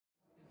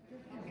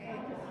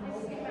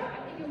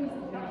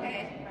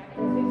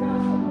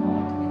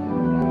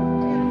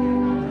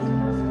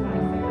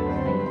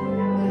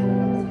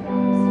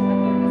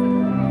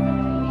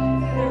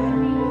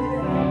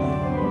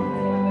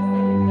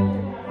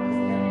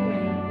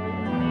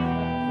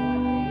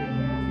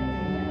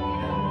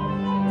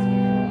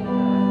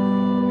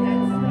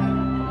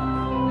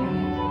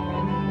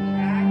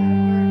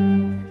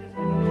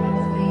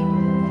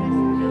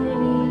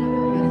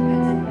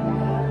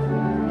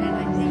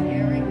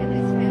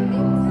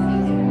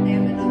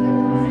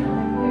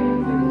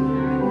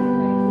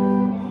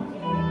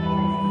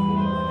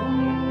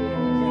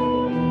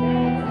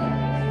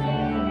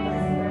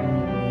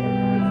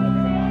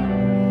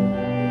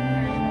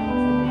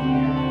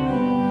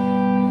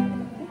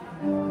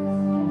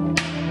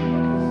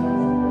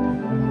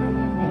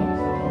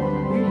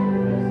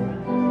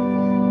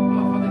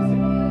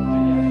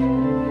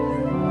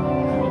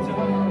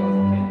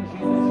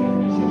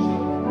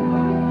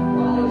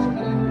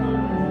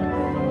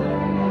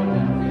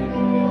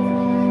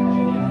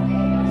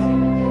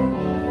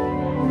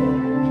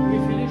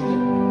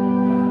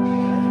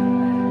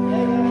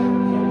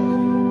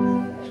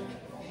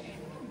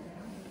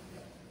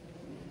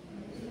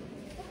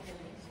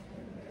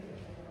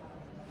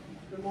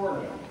Good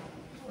morning.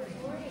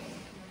 Good morning.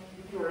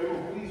 If you are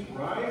able, please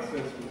rise as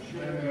we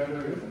share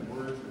together in the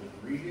words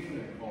of greeting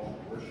and call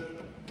to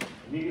worship.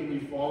 Immediately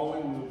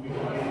following, we will be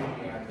writing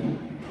the Advent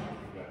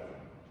together.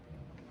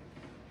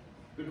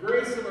 The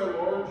grace of our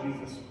Lord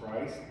Jesus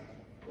Christ,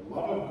 the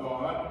love of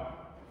God,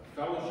 the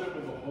fellowship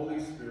of the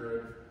Holy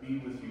Spirit be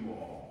with you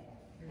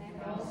all.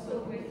 And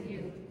also with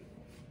you.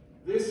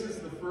 This is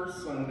the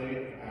first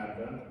Sunday of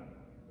Advent,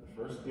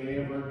 the first day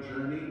of our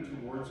journey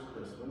towards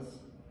Christmas,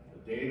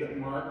 the day that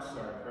marks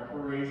our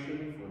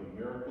preparation for the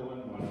miracle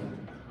and wonder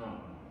to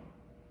come.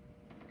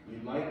 We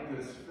light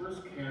this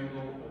first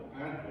candle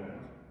of Advent,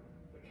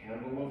 the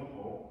candle of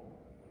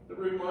hope, that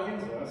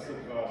reminds us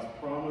of God's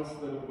promise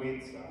that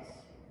awaits us.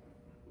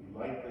 We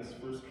light this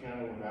first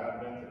candle of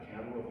Advent, the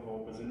candle of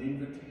hope, as an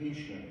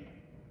invitation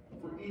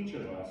for each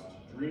of us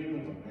to dream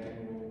of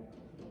Emmanuel,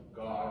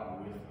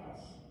 God with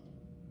us.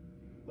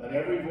 Let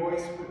every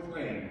voice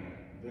proclaim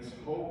this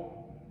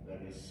hope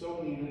that is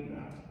so needed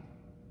now.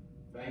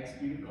 Thanks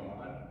be to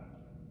God.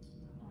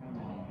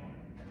 Amen.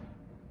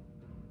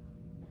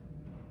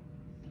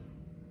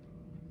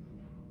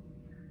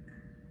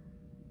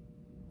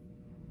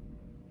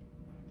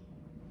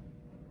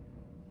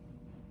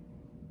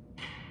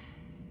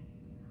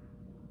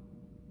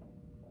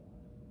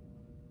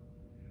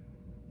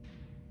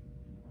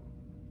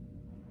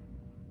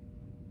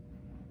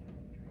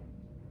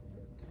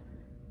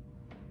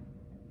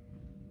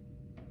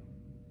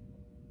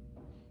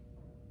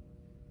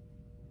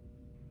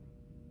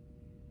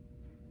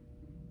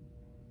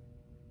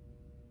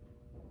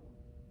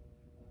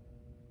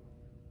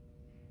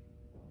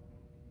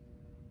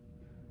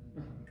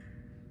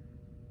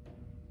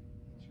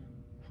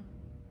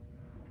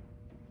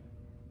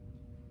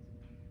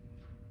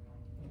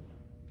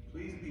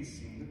 Please be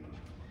seated.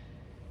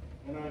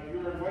 And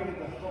you're invited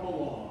to hum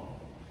along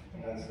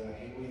as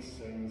Haley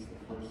sings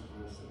the first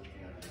verse of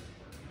Canterbury.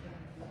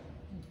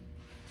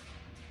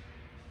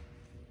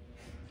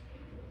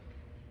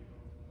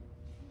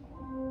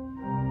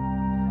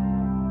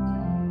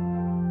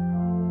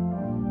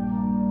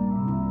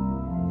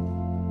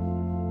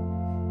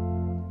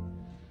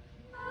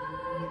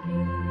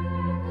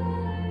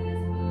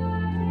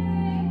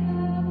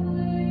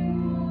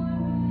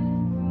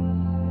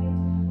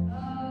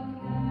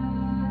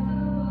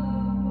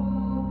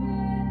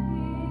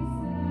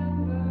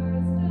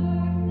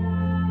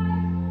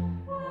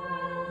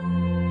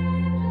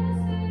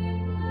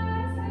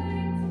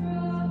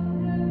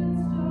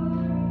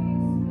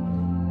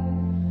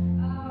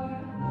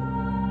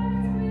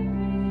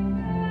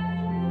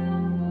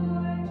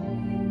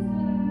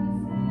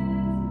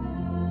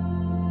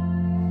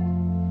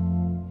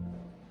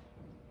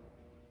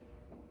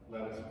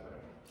 Let us pray.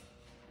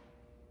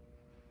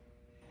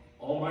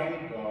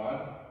 Almighty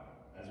God,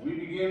 as we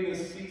begin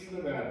this season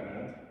of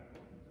Advent,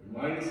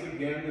 remind us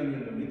again that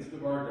in the midst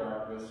of our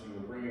darkness, you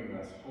are bringing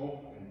us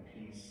hope and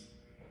peace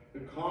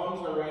that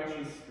calms our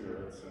anxious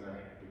spirits and our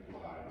hectic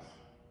lives.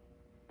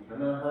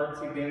 Turn our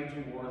hearts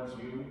again towards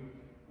you.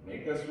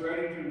 Make us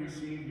ready to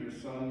receive your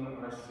Son,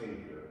 our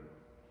Savior.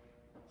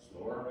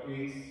 Slow our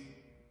pace.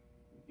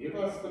 Give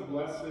us the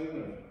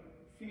blessing of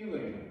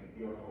feeling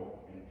your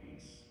hope and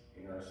peace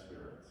in our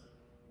spirits.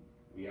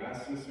 We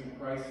ask this in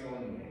Christ's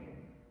own name.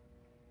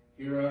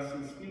 Hear us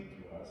and speak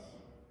to us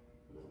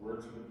with the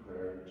words of the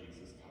prayer that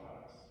Jesus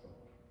taught us.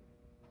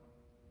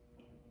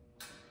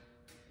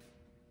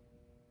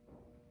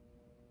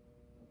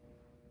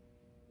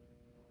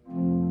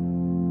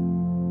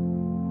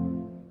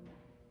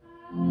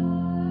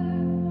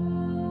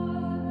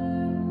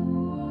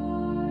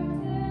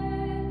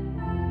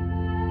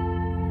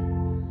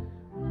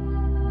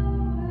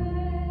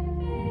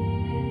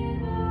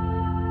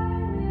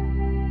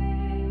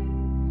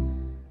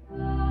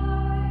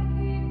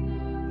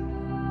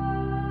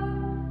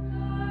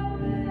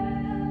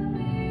 Amen.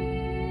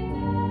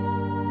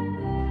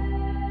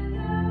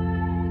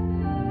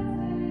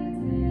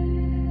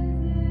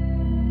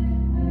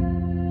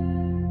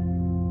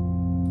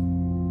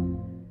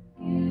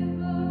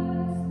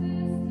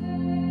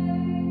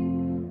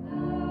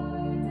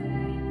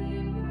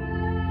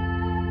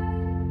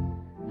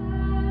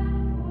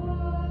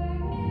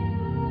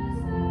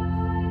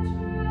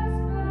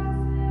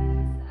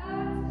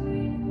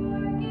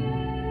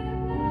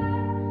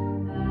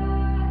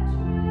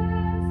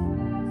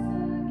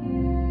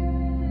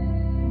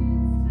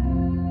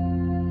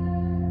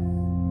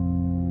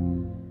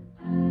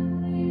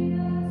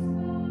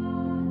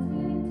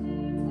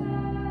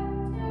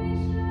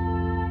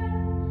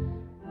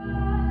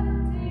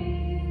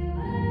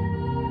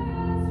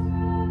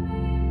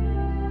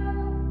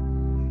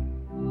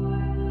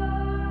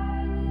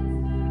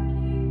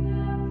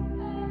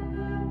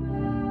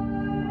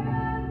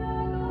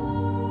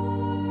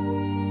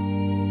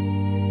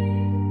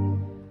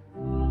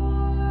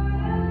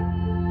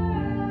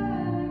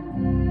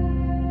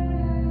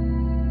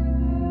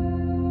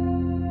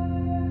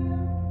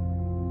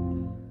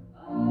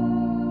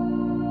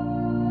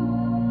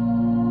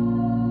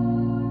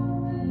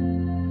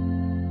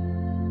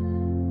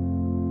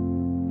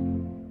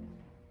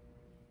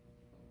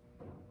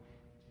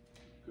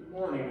 Good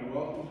morning and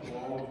welcome to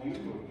all of you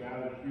who have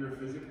gathered here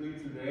physically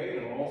today,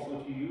 and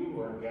also to you who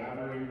are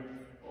gathering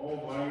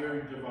all via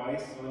your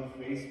device on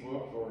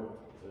Facebook or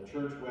the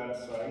church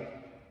website.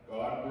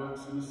 God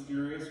works in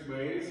mysterious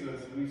ways,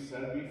 as we've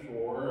said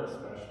before,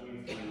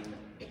 especially through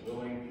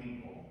willing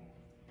people.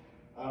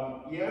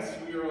 Yes,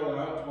 we are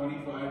allowed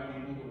 25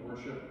 people to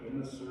worship in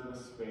the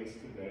service space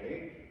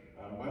today,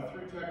 but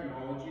through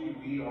technology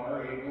we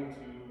are able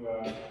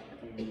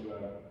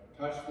to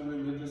touch the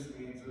religious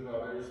needs of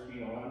others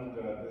beyond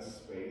this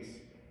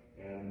space.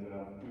 And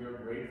we are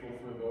grateful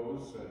for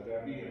those,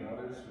 Debbie and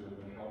others, who have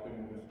been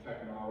helping with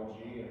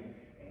technology,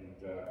 and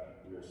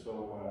we are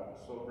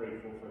so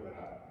grateful for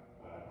that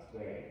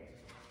today.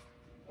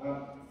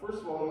 First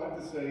of all, I'd like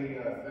to say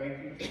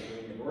thank you to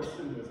Jane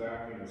Dorson, who is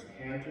acting as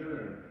cantor,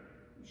 and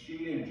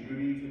she and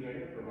Judy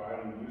today are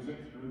providing music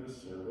through the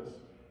service.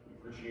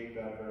 We appreciate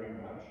that very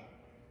much.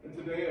 And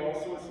today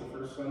also is the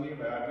first Sunday of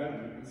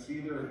Advent. You can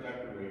see there are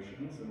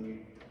decorations, and we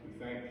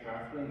thank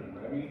Catherine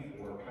and Remy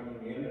for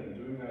coming in and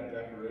doing that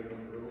decorating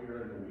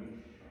earlier in the week.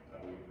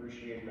 We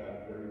appreciate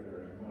that very,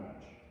 very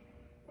much.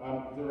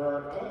 There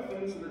are other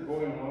things that are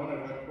going on.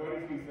 I've got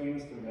quite a few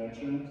things to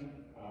mention.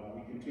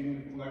 We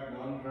continue to collect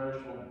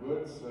non-perishable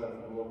goods for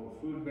the local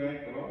food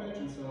bank, but I'll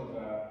mention some of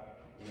that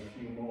in a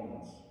few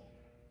moments.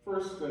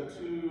 First,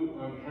 two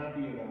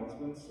happy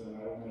announcements, and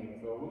I will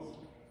make those.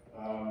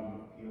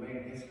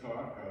 Elaine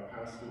Hiscock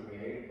passed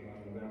away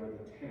on November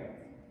the 10th,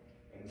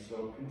 and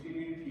so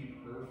continue to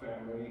keep her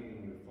family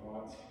in your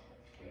thoughts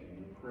and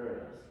in your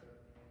prayers.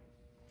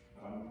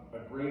 A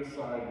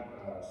graveside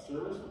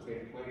service will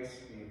take place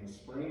in the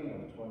spring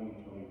of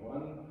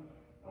 2021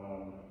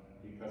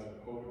 because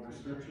of COVID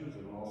restrictions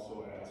and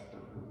also as per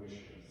her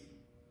wishes.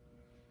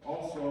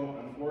 Also,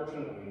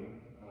 unfortunately,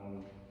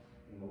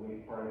 in the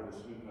late part of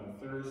this week on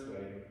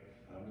Thursday,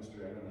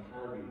 Mr. Evan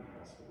Harvey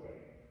passed away.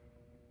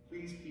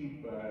 Please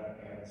keep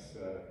Ed's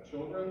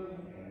children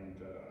and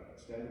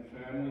extended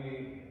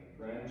family,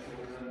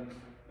 grandchildren,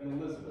 and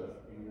Elizabeth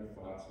in your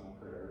thoughts and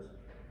prayers.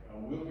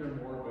 We'll hear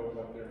more about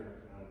what their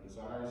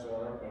desires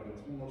are, but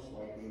it's most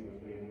likely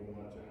that they will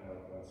want to have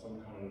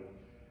some kind of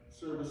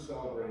service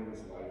celebrating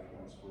his life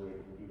once we're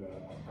able to do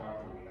that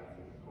properly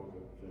after the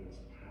COVID things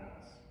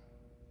pass.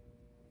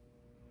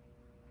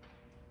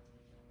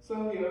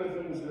 Some of the other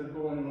things that are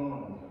going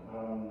on.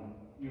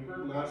 You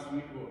heard last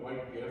week about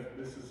White Gift.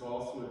 This is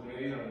also a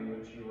day on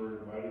which you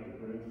are invited to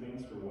bring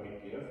things for White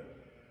Gift.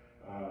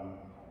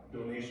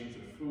 Donations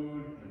of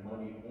food and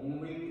money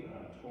only.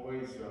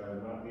 Toys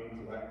are not being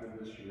collected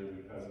this year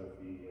because of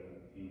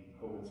the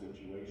COVID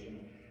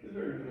situation. It's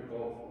very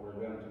difficult for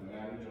them to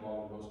manage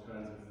all of those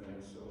kinds of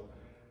things, so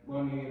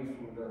money and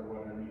food are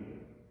what are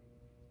needed.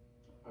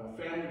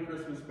 Family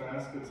Christmas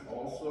baskets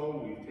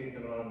also. We've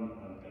taken on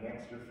an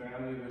extra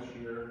family this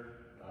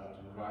year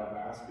to provide a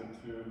basket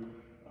to.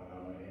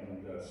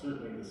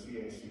 Certainly the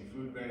CAC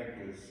Food Bank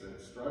is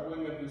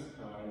struggling at this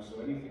time, so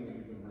anything that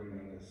you can bring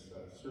in is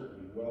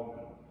certainly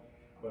welcome.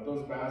 But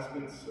those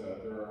baskets,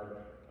 there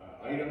are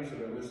items that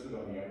are listed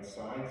on the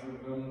outsides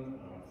of them,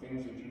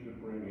 things that you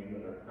could bring in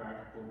that are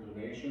practical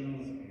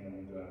donations,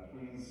 and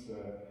please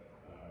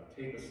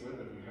take a slip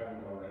if you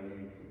haven't already.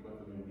 You can put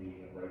them in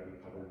the brightly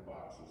colored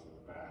boxes at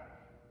the back.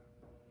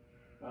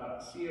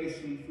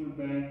 CAC Food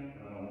Bank,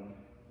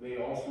 they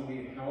also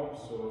need help,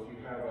 so if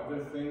you have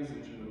other things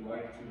that you would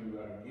like to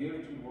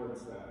give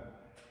towards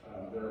that,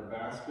 there are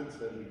baskets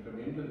as you come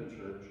into the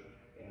church,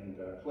 and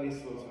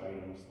place those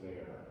items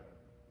there.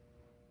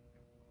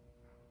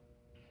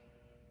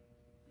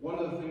 One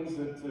of the things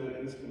that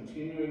is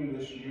continuing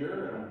this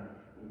year,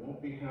 we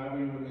won't be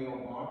having the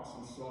mailbox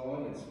and so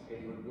on. It's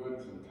paper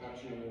goods and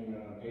touching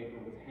paper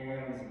with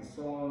hands and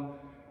so on,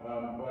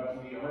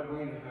 but we are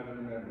going to have a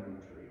remembering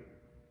tree.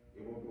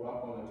 It will go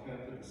up on the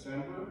 10th of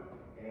December.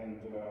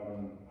 And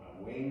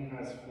Wayne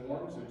has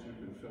forms that you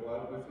can fill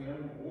out with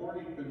him, or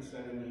you can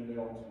send an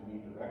email to me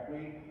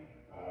directly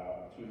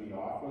to the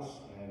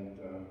office, and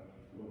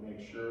we'll make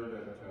sure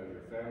that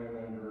your family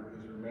member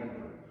is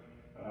remembered.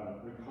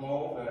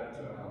 Recall that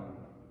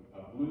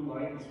a blue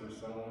light is for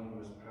someone who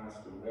has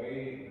passed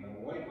away, and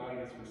a white light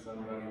is for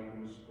somebody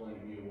who's going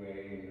to be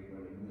away and you're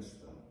going to miss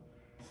them.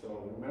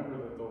 So remember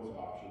that those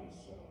options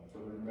for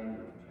the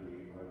remembering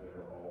tree are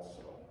there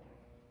also.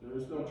 There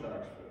is no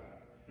charge for that.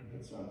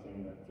 It's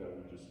something that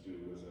we just do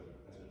as a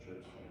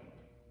church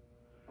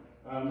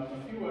family.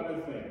 A few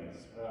other things.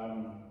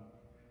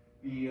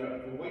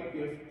 The White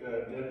Gift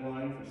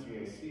deadline for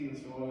CAC and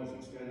so on is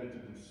extended to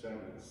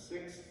December the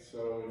 6th.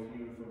 So if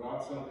you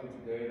forgot something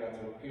today, that's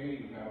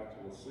okay. You have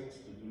till the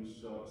 6th to do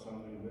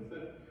something with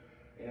it.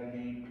 And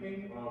the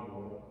pink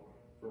envelope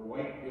for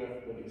White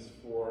Gift that is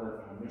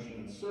for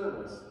mission and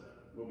service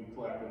will be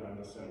collected on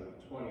December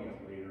the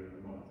 20th later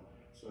in the month.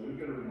 So you'll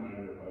get a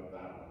reminder about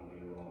that one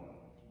later on.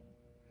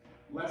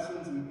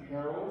 Lessons and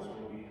carols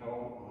will be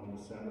held on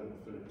December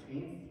the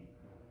 13th.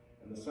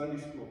 And the Sunday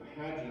school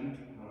pageant,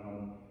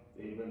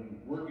 they've been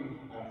working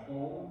at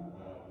home,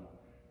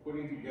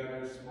 putting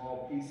together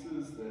small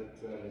pieces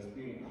that is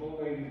being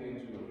collated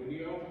into a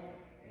video.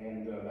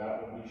 and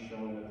that will be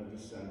shown at the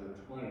December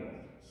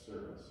 20th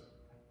service.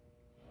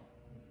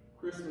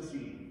 Christmas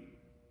Eve,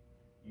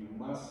 you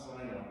must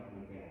sign up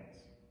in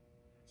advance.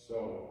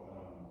 So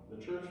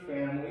the church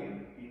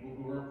family, people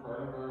who are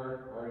part of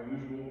our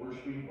usual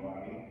worshiping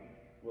body,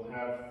 will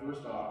have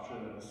first option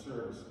at the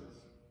services.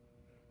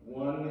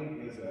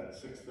 One is at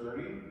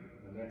 6:30,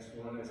 the next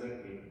one is at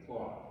 8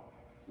 o'clock.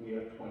 We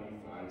have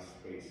 25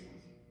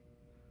 spaces.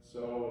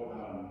 So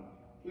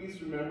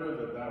please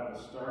remember that will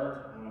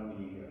start on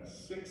the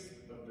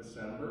 6th of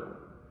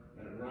December,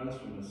 and it runs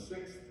from the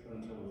 6th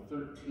until the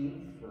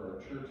 13th for our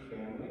church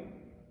family.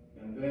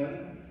 And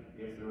then,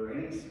 if there are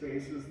any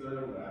spaces that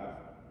are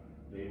left,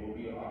 they will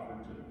be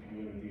offered to the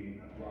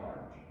community at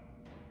large.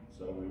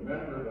 So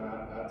remember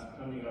that, that's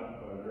coming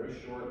up very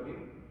shortly,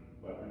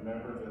 but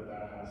remember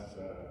that has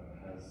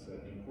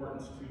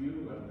importance to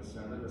you on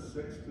December the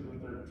 6th to the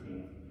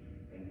 13th,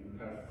 and you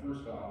have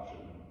first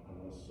option on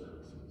those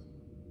services.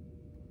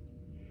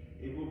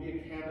 It will be a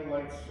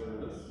candlelight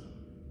service.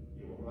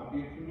 It will not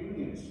be a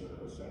communion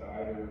service at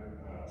either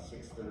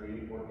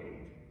 6:30 or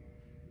 8.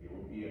 It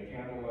will be a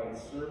candlelight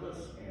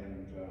service,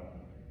 and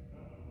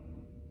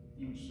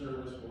each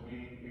service will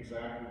be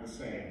exactly the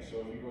same. So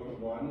if you go to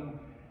one,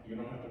 you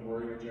don't have to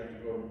worry that you have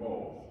to go to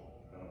both.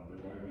 They're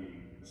going to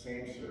be the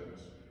same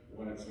service,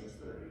 one at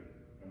 6:30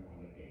 and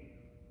one at 8.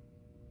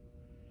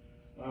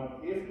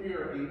 If we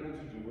are able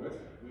to do it,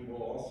 we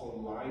will also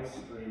live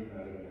stream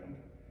that event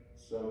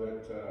so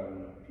that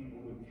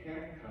people who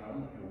can't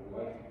come and would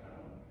like to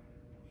come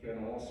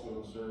can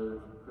also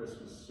observe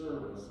Christmas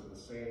service at the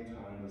same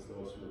time as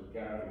those who are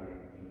gathering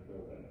in the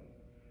building.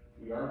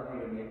 We are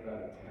going to make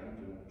that attempt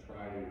and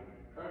try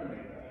to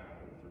make that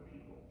happen for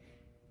people.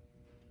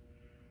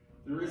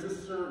 There is a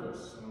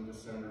service on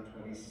December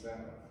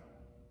 27th.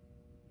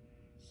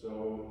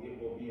 So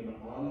it will be an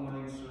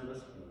online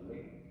service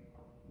only,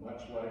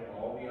 much like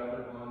all the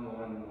other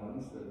online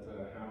ones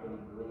that happened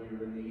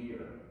earlier in the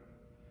year.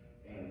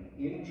 And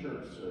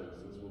in-church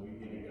services will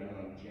begin again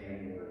on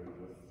January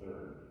the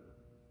 3rd.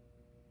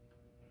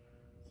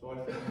 So I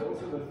think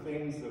those are the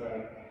things that I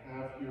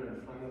have here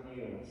in front of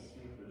me, and let's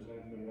see if there's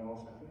anything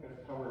else. I think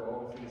I've covered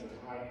all the things that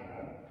I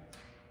had.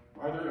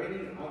 Are there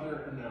any other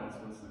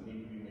announcements that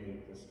need to be made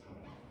at this time?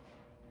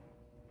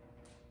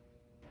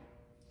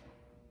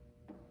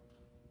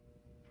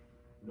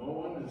 No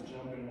one is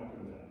jumping up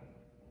and down.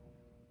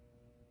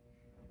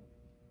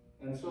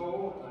 And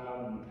so,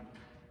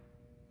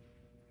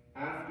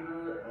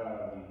 after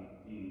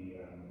the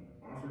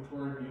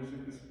offertory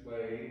music is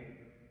played,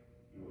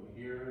 you will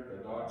hear the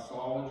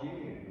doxology,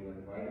 and you are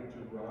invited to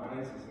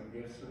rise as the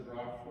gifts are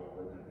brought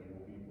forward, and they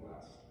will be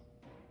blessed.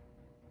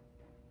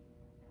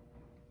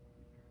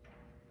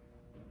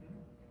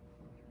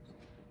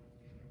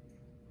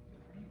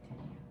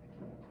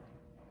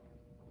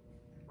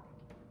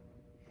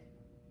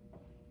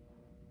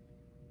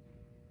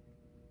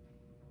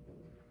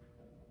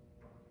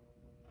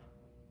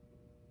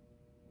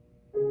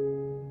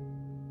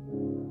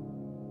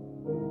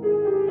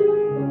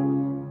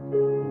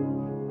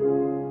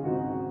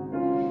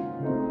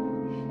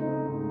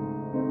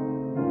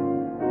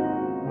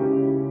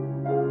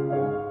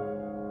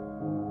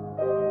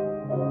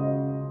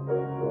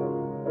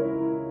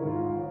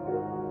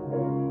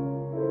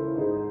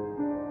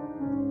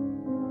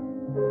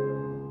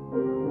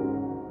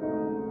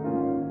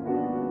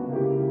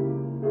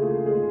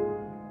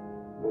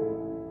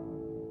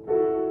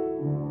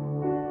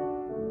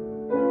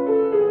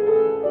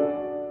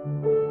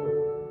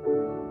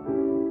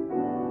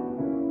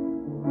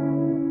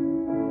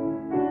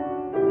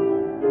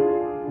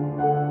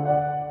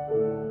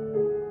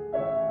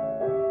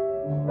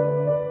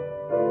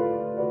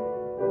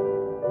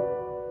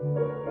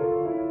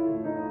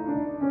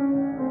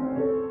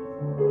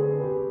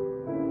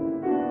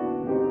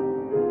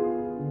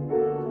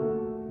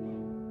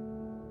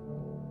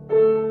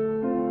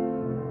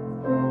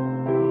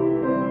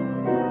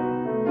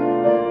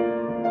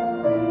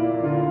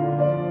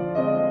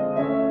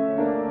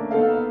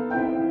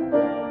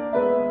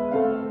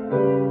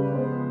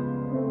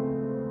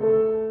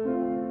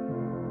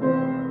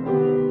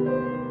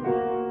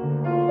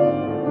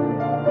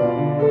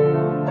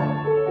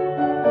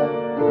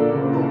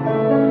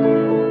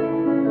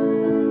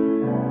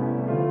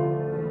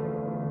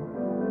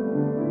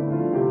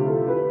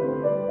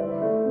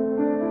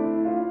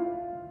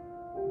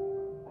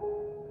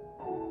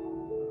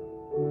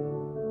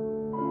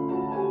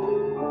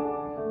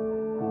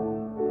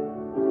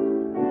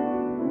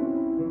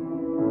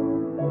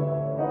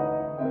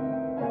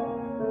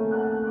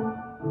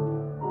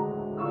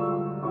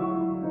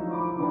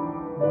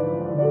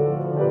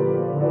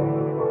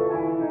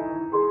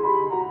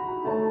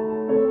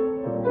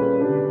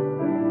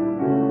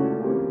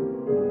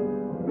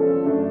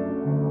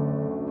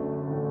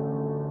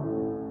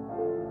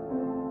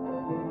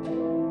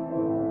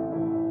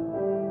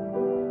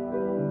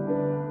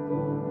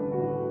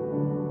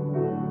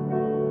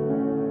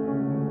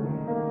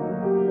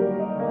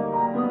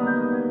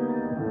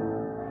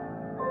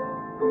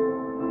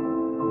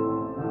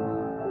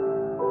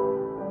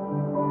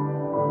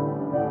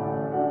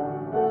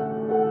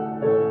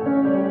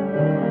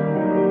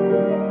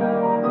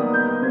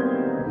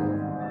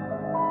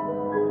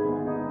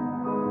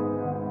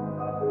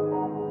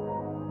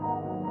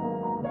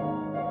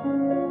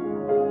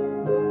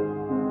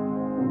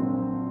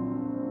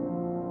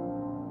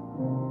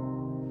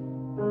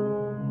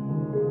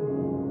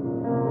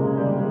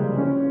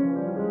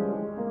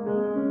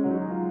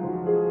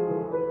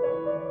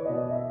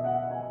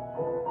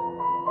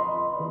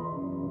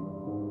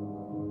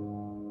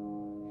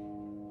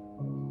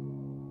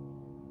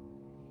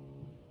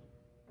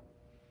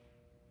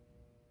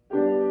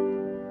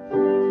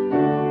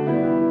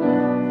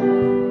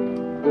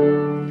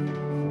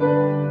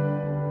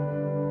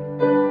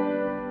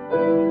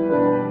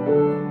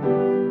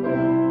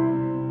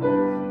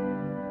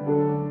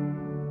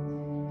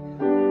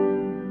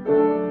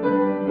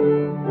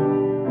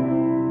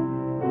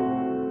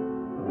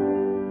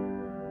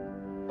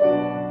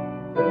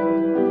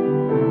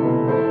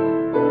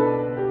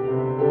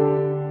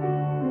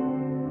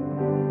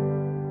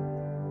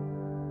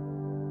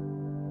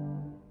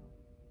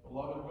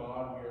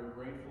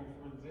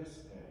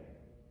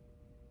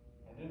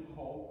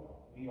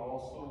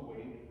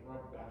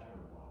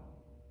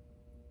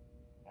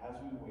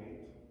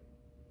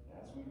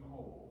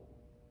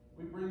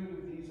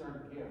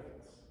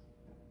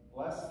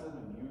 them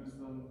and use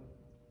them,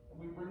 and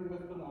we bring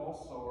with them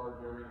also our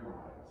very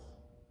lives.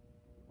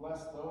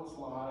 Bless those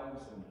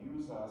lives and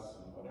use us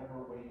in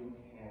whatever way you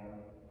can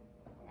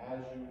as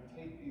you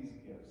take these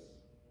gifts.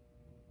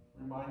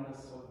 Remind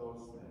us of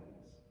those things.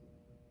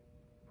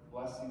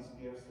 Bless these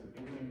gifts that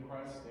given in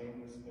Christ's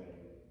name this day.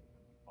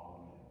 Amen.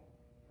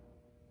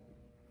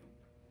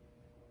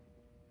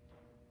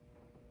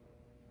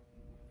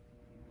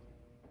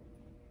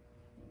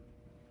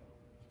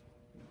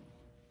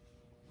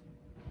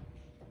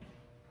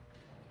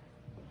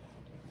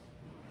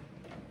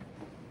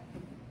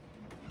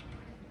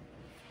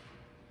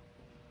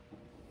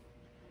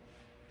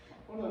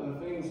 One of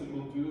the things that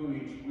we'll do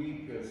each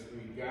week as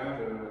we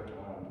gather,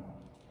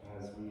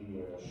 as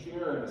we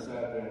share in this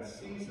Advent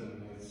season,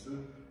 is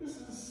this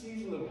is a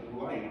season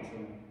of light,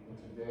 and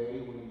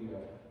today we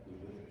lit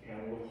the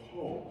candle of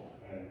hope,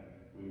 and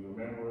we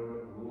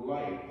remember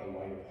light, the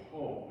light of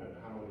hope, and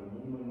how it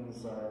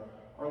illumines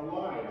our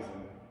lives.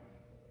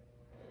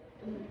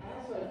 And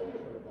as I think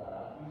about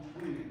that,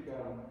 each week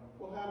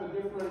we'll have a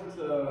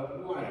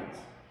different light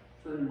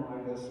to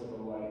remind us of the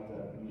light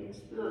that we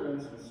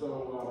experience, and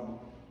so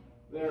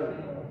there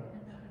we go.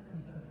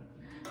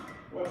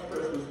 What's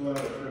Christmas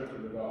without a trip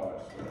to the dollar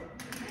store?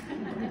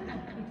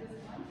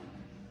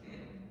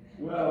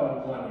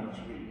 Well, one each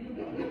week.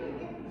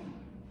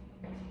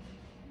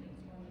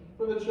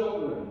 For the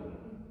children,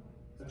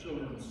 a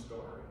children's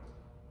story.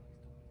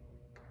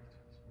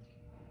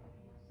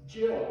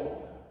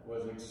 Jill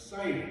was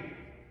excited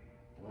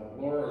when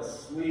Laura's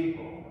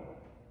sleepover.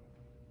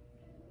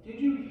 Did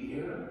you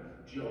hear?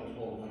 Jill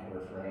told one of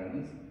her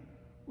friends.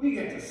 We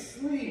get to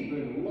sleep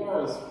in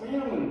Laura's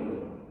family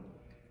room.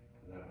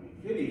 There'll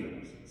be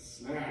videos and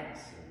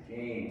snacks and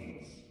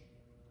games.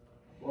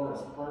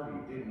 Laura's party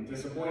didn't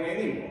disappoint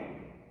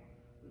anyone.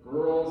 The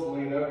girls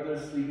laid out their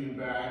sleeping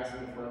bags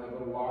in front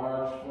of a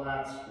large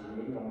flat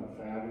screen on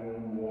the family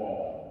room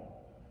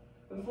wall.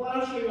 And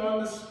flashing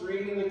on the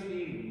screen of the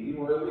TV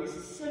were at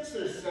least 6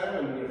 or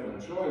 7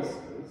 different choices.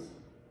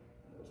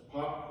 There was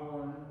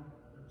popcorn,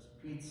 there was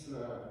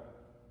pizza,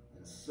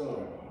 and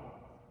soda pop.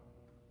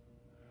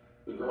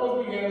 The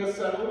girls began to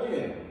settle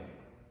in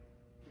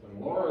when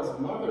Laura's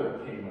mother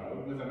came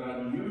out with an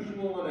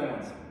unusual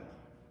announcement.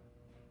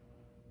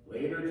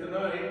 Later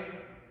tonight,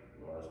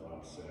 Laura's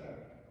mom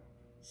said,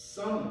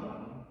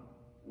 someone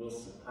will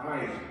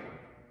surprise you.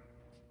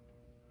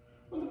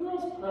 When the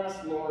girls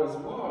pressed Laura's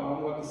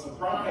mom what the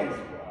surprise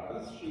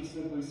was, she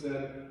simply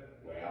said,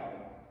 well,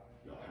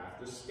 you'll have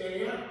to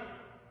stay up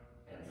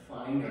and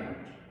find out.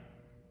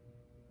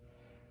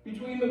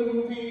 Between the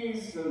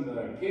movies and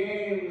the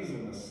games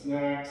and the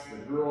snacks, the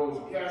girls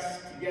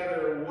guessed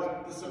together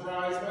what the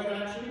surprise might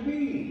actually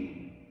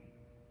be.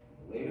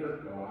 The later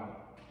it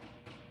got,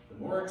 the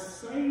more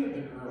excited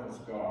the girls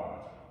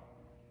got.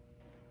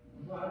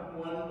 But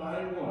one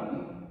by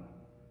one,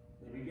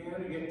 they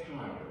began to get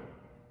tired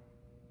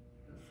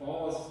and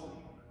fall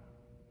asleep.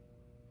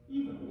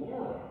 Even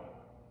Laura.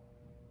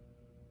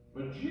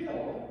 But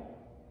Jill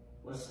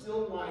was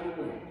still wide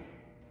awake.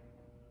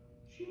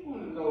 She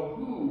wanted to know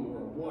who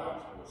or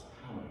what was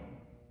coming.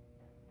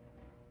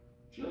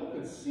 Jill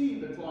could see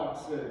the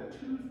clock said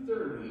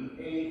 2:30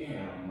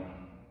 a.m.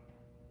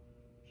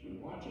 She was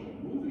watching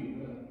a movie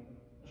when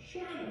a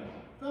shadow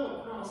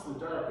fell across the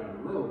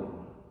darkened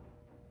room.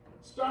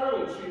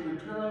 Startled, she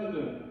returned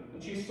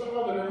and she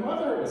saw that her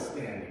mother was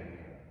standing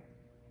there.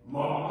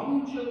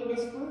 Mom, Jill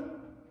whispered,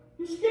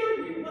 you scared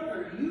me. What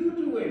are you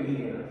doing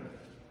here?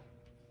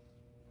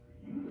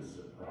 Are you a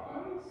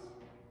surprise?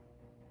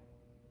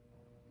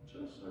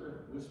 Jill sort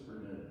of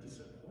whispered in a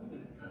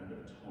disappointed kind of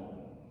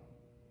tone.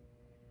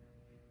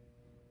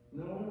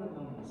 No, her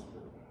mom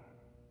whispered back.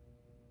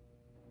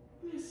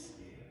 This is.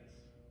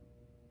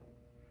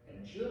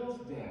 And Jill's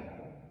dad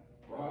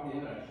brought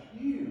in a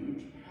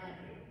huge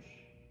package.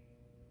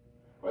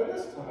 By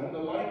this time, the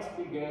lights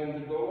began to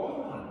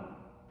go on,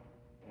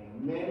 and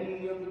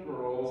many of the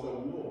girls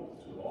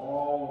awoke to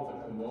all of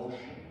the commotion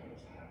that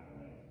was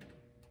happening.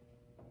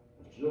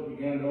 As Jill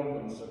began to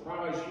open the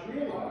surprise, she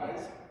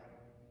realized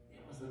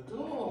it was a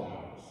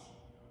dollhouse,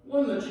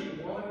 one that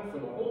she wanted for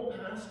the whole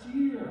past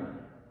year.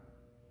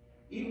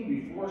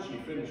 Even before she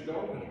finished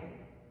opening,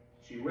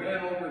 she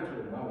ran over to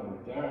her mom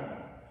and her dad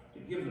to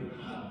give them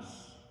hugs.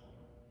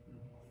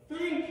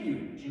 Thank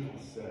you, Jill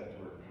said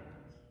to her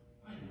parents.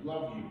 I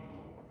love you both.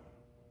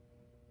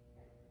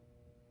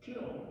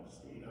 Jill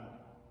stayed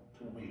up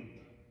to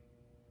wait,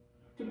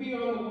 to be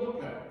on the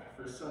lookout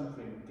for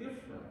something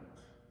different.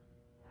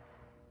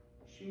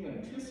 She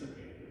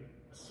anticipated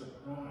a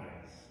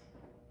surprise.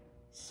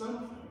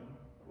 Something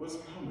was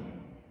coming.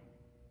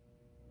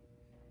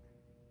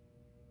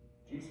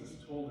 Jesus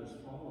told his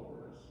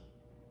followers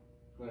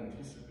to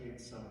anticipate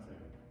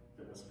something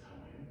that was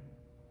coming.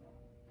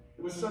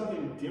 It was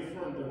something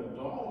different than a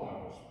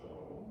dollhouse,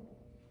 though.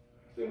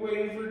 They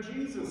waited for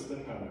Jesus to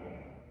come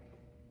again.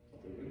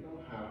 But they didn't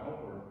know how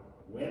or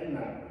when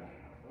that would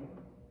happen.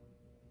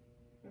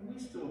 And we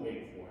still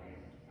wait for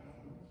him to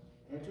come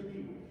and to be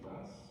with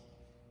us.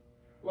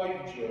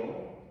 Like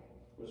Jill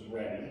was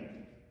ready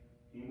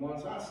He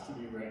wants us to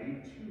be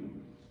ready too,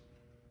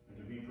 and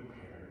to be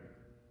prepared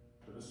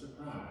for the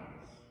surprise.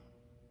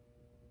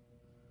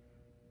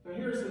 Now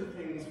here's some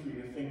things for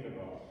you to think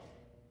about.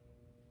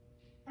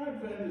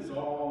 Advent is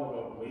all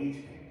about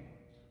waiting.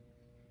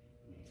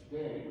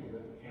 Today we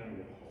lit the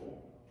candle of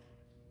hope.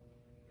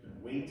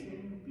 Can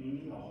waiting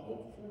be a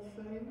hopeful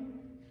thing?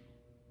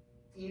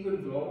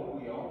 Even though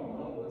we all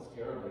know it's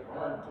terribly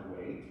hard to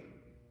wait.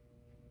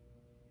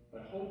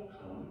 But hope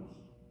comes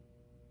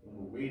when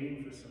we're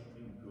waiting for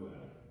something good.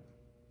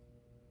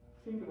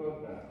 Think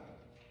about that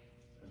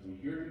as we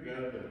hear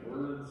together the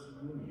words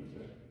and the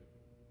music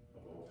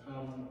of O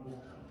Come,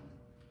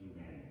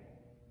 Emmanuel.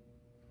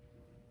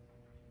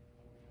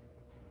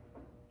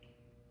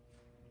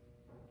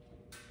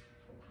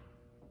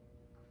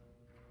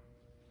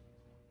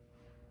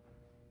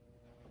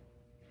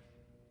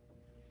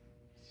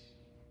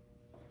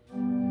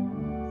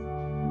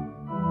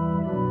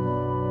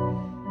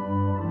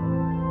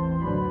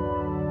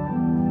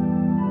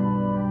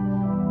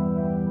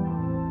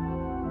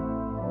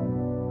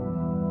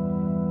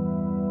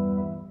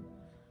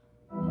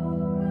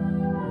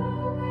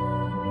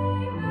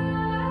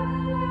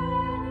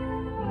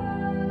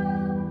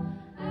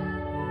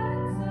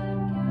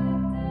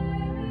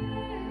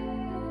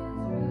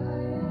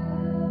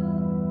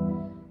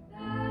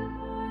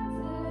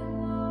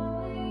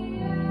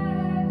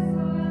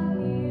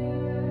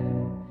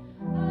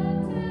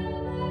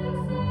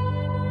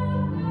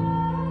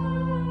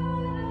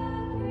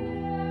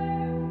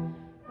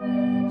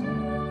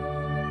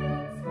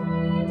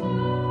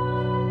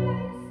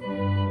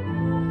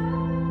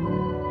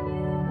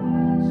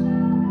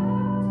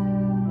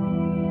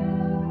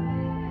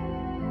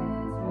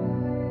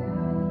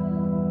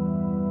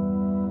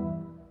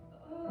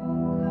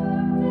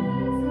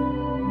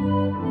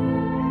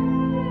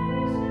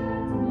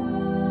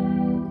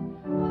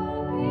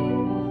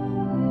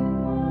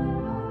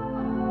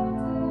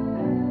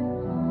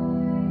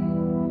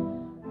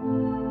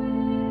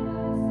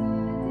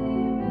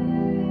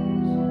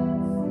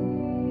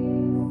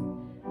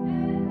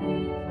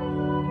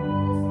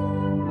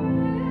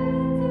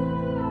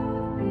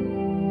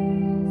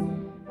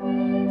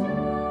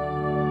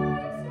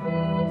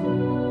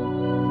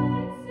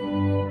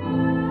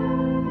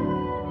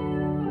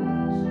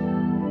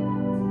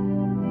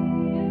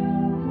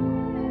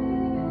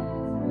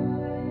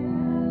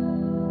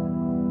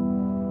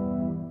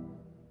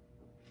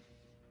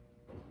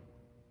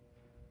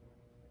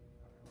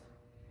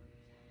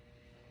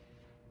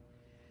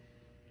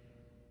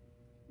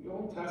 The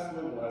Old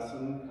Testament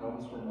lesson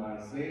comes from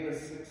Isaiah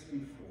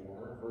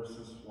 64,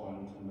 verses 1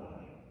 to 9.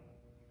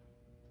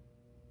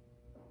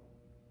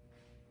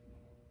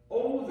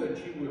 Oh, that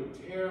you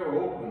would tear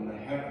open the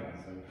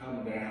heavens and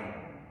come down,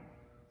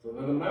 so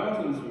that the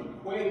mountains would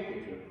quake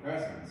at your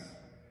presence. As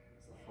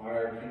the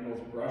fire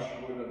kindles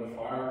brushwood and the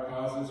fire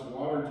causes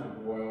water to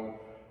boil,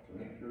 to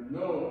make your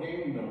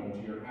name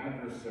known to your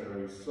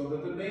adversaries, so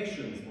that the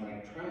nations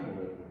might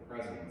tremble at your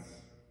presence.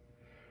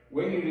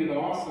 When you did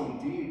awesome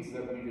deeds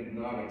that we did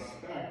not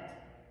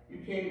expect, you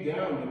came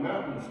down, the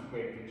mountains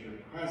quaked at your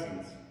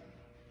presence.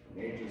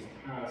 From ages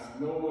past,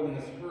 no one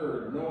has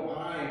heard, no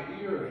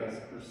ear has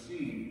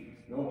perceived,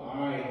 no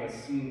eye has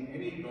seen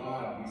any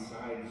God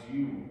besides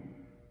you,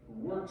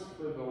 who works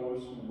for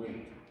those who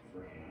wait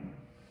for him.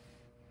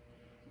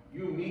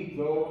 You meet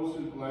those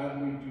who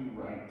gladly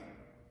do right,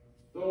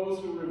 those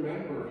who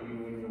remember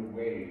you in your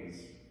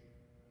ways.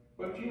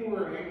 But you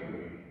were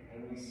angry,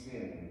 and we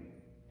sinned.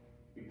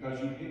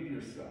 Because you hid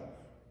yourself,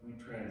 we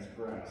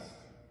transgressed.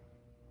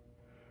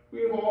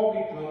 We have all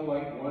become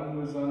like one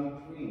who is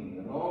unclean,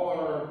 and all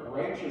our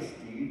righteous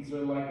deeds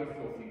are like a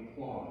filthy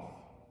cloth.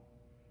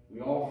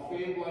 We all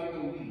fade like a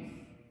leaf,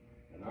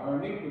 and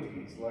our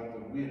iniquities like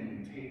the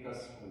wind take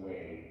us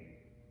away.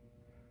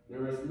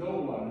 There is no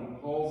one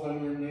who calls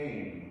on your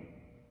name,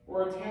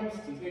 or attempts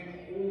to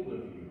take hold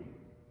of you,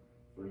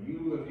 for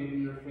you have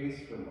hidden your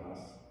face from us,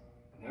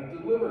 and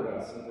have delivered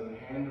us into the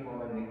hand of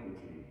our iniquity.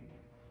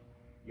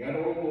 Yet,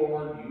 O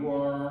Lord, you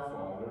are our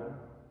Father,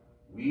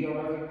 we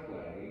are the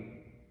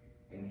clay,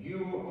 and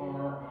you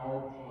are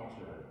our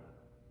potter.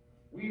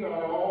 We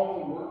are all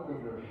the work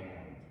of your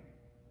hand.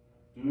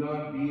 Do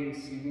not be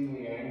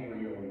exceedingly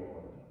angry, O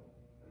Lord,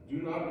 and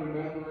do not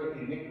remember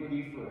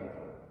iniquity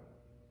forever.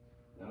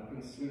 Now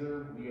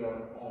consider we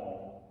are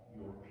all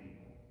your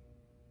people.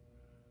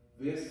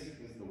 This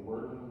is the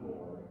word of the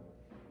Lord,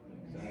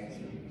 and thanks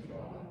be to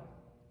God.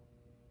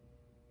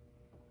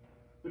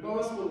 The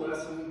gospel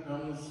lesson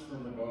comes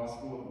from the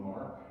Gospel of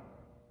Mark,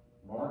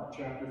 Mark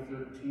chapter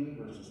 13,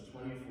 verses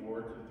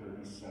 24 to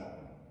 37.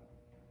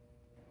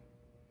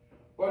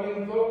 But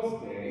in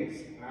those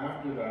days,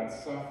 after that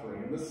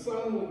suffering, the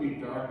sun will be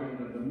darkened,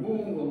 and the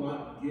moon will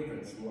not give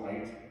its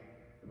light,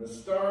 and the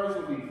stars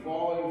will be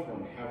falling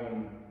from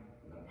heaven,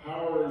 and the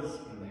powers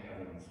in the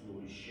heavens will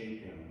be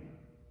shaken.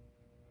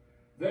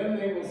 Then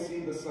they will see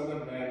the Son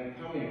of Man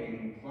coming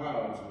in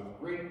clouds with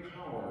great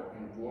power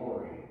and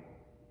glory.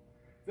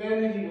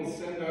 Then he will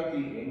send out the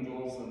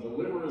angels and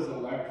deliver his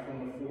elect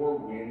from the four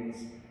winds,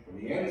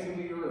 from the ends of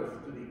the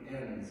earth to the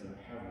ends of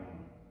heaven.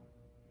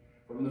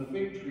 From the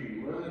fig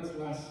tree, learn its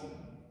lesson.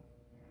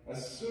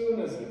 As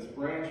soon as its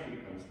branch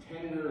becomes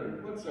tender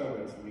and puts out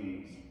its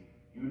leaves,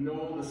 you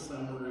know the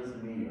summer is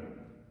near.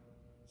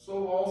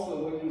 So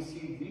also, when you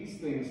see these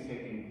things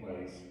taking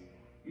place,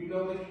 you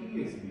know that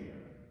he is near,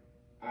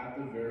 at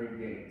the very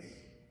gates.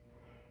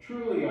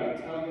 Truly, I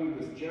tell you,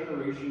 this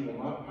generation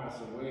will not pass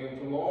away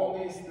until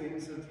all these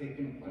things have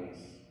taken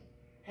place.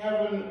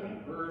 Heaven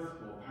and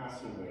earth will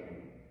pass away,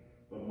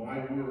 but my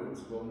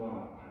words will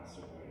not pass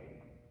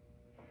away.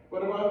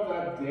 But about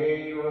that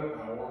day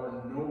or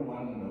hour, no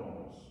one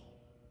knows,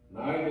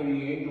 neither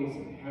the angels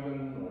in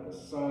heaven nor the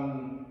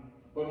Son,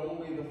 but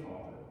only the Father.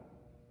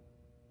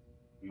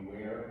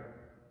 Beware,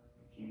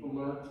 keep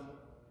alert,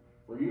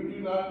 for you do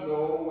not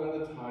know when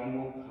the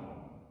time will come.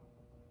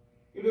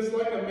 It is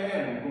like a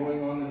man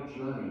going on a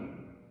journey,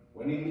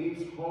 when he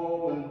leaves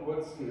home and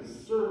puts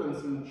his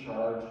servants in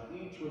charge,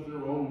 each with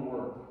their own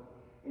work,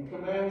 and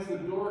commands the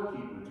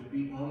doorkeeper to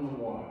be on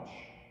the watch.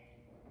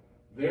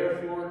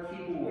 Therefore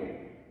keep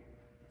awake,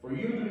 for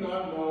you do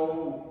not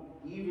know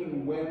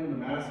even when the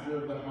master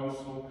of the house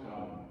will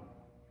come,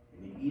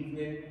 in the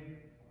evening,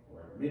 or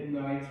at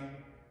midnight,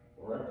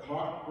 or at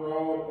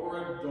cockcrow, or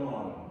at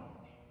dawn,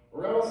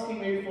 or else he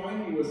may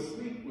find you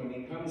asleep when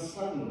he comes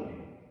suddenly.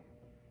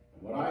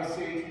 And what I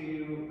say to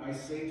you, I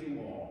say to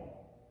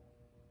all,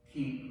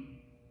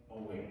 keep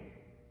awake.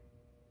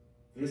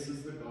 This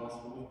is the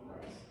gospel of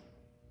Christ.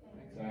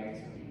 Thanks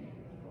be to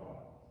God.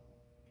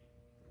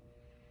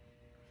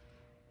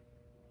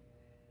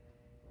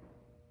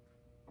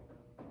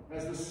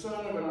 As the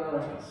son of an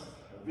artist,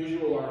 a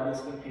visual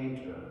artist, a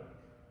painter,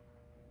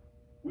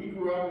 we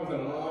grew up with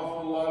an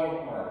awful lot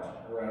of art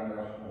around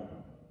our home.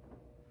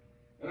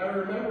 And I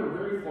remember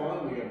very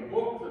fondly a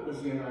book that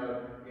was in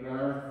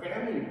our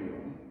family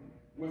room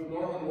with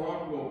Norman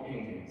Rockwell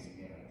paintings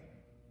in it.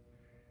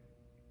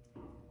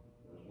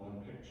 There's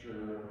one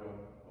picture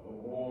of a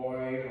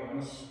boy on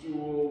a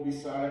stool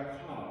beside a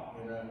cop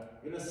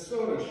in a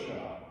soda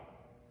shop,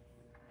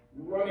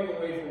 running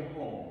away from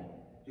home,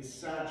 his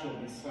satchel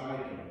beside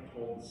him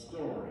told the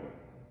story.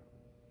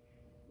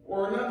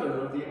 Or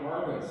another of the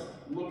artist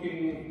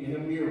looking in a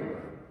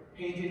mirror,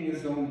 painting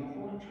his own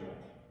portrait.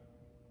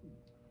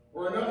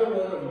 Or another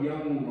one of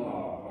young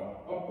love,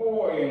 a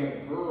boy and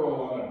a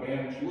girl on a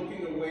bench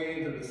looking away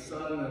into the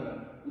sun and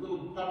a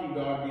little puppy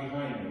dog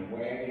behind them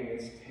wagging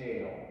its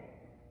tail.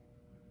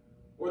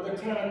 Or the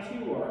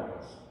tattoo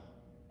artist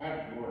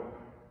at work.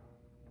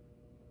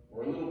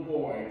 Or a little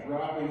boy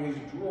dropping his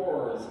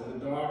drawers in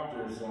the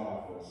doctor's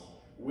office,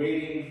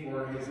 waiting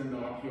for his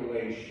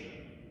inoculation.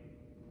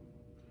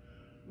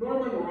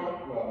 Norman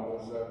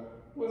Rockwell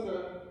was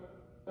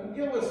an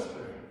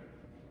illustrator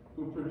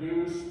who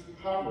produced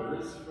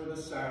covers for the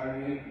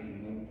Saturday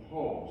Evening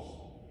Post.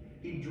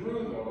 He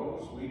drew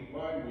those week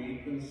by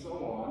week and so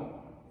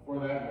on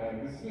for that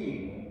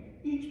magazine.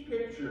 And each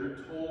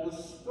picture told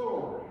a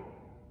story,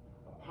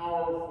 a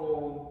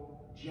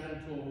powerful,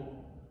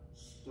 gentle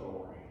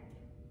story.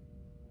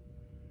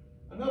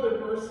 Another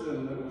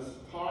person that was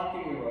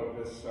talking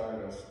about this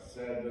artist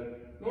said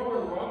that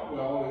Norman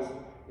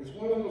Rockwell is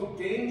one of those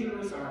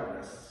dangerous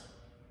artists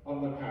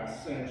of the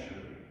past century.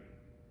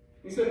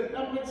 He said,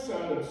 that might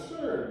sound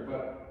absurd,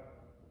 but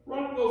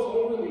Rockwell's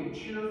overly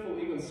cheerful,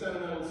 even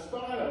sentimental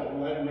style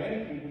led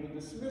many people to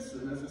dismiss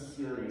him as a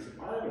serious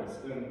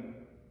artist, and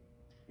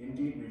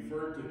indeed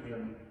referred to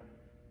him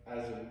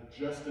as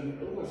just an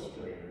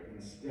illustrator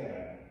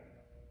instead.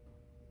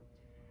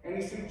 And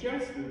he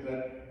suggested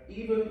that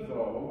even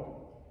though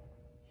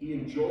he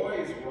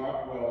enjoys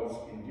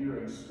Rockwell's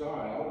endearing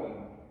style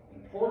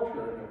and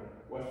portrait of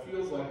what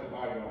feels like a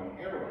bygone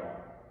era,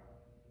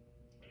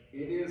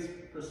 it is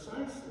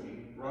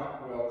precisely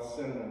Rockwell's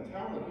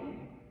sentimentality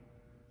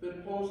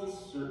that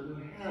poses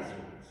certain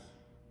hazards,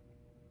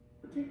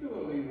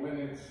 particularly when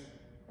it's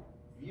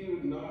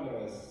viewed not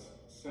as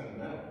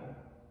sentimental,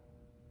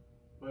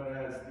 but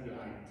as the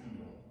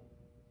ideal.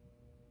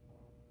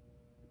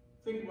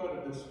 Think about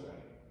it this way.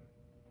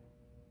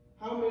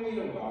 How many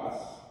of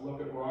us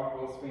look at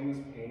Rockwell's famous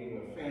painting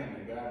of a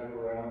family gathered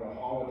around a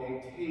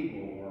holiday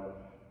table,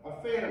 or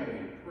a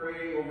family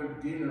praying over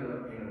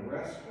dinner in a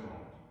restaurant?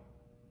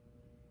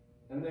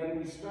 And then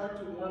we start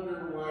to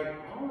wonder why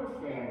our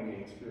family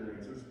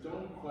experiences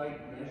don't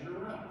quite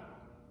measure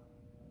up.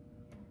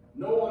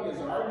 No one is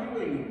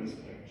arguing in this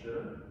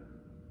picture.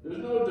 There's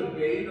no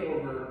debate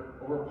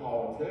over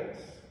politics.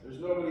 There's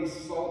nobody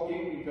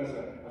sulking because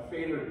a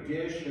favorite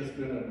dish has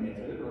been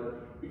omitted, or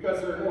because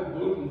there are no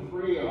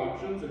gluten-free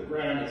options at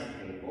Grandma's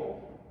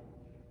table.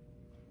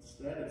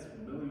 Instead, it's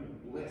familiar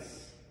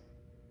bliss,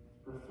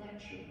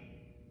 perfection.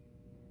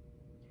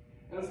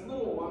 And it's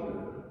little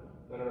wonder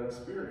that our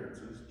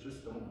experiences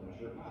just don't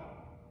measure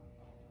up.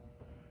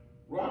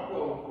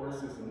 Rockwell, of course,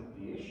 isn't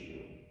the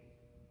issue.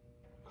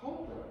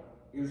 Culprit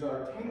is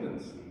our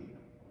tendency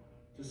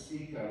to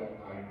seek out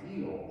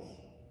ideals.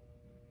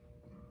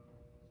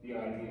 The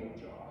ideal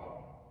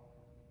job,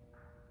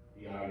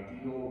 the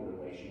ideal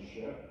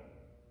relationship,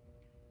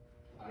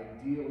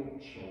 ideal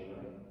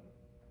children,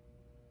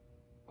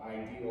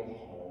 ideal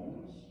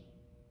homes,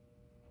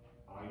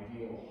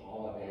 ideal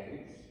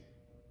holidays,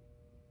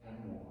 and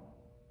more.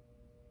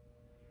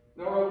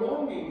 Now, our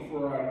longing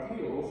for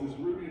ideals is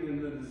rooted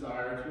in the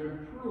desire to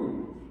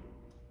improve,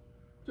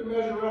 to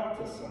measure up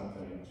to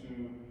something,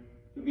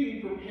 to be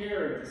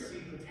prepared to see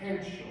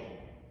potential,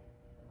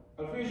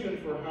 a vision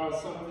for how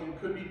something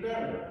could be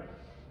better.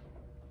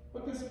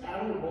 But this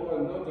admirable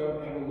and no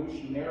doubt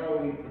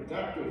evolutionarily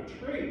productive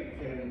trait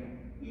can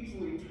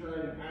easily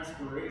turn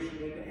aspiration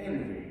into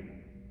envy,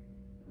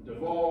 and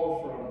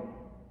devolve from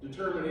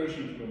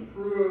determination to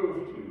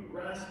improve to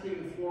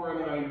grasping for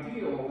an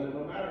ideal that,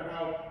 no matter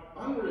how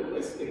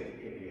unrealistic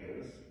it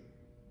is,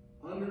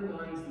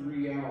 undermines the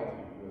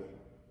reality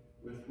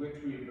with which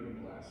we have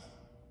been blessed.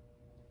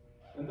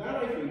 And that,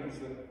 I think, is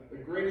the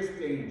greatest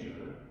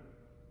danger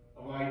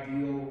of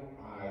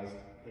idealized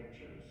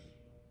pictures,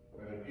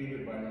 whether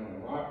painted by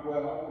Norman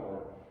Rockwell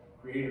or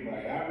created by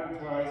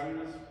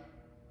advertisers,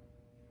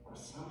 or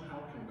somehow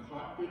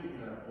concocted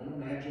in our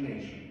own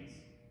imaginations.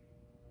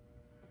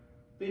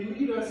 They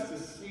lead us to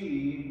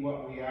see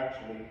what we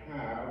actually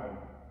have and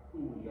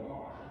who we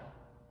are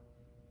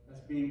as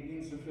being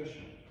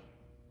insufficient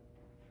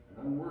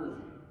and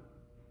unworthy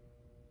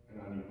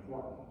and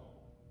unimportant.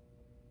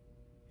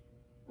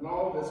 And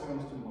all of this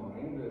comes to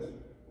mind as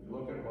we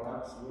look at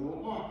Mark's little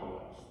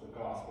apocalypse, the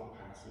gospel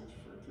passage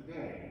for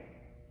today.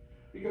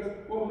 Because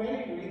while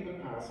many read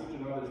the passage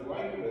and others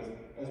like it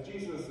as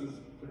Jesus'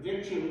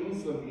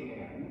 predictions of the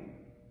end,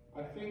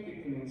 I think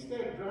it can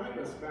instead drive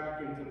us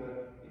back into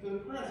the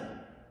present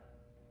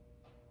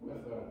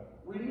with a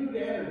renewed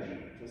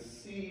energy to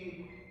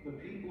see the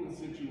people and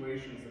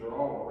situations that are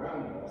all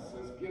around us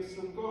as gifts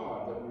of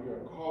God that we are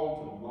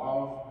called to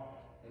love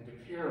and to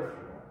care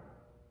for.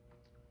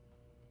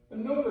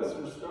 And notice,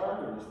 for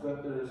starters,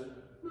 that there's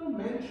no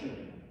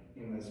mention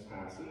in this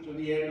passage of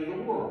the end of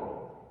the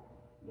world.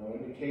 No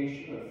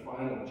indication of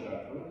final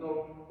judgment,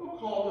 no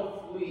call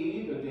to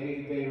flee the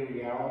day-to-day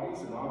realities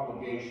and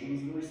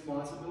obligations and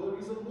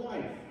responsibilities of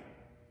life.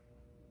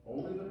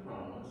 Only the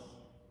promise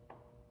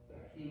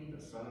that he, the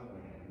Son of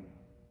Man,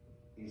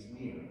 is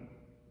near.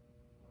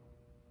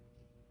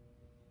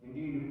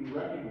 Indeed, if we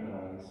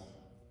recognize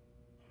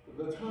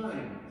the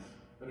times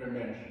that are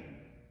mentioned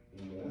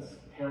in this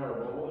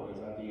parable that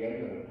is at the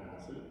end of the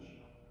passage,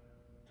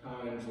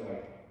 times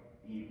like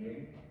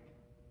evening,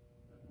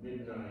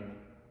 midnight,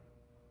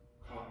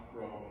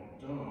 cockcrow,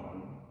 and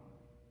dawn,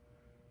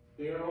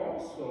 they are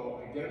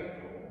also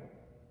identical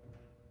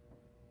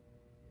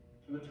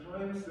to the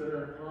times that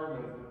are part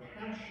of the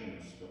Passion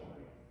story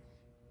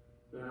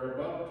that are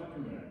about to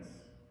commence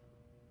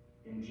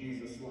in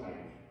Jesus' life.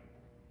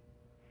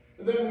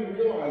 And then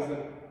we realize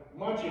that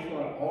much, if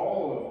not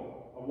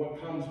all, of what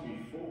comes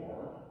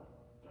before,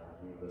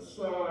 darkening of the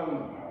sun,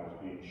 the powers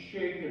being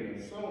shaken,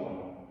 and so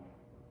on,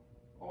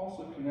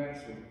 also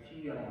connects with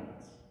key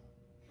elements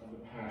of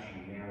the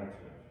Passion narrative.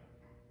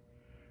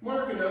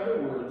 Mark, in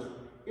other words,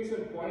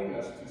 isn't pointing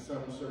us to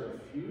some sort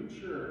of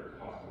future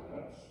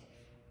apocalypse,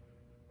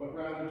 but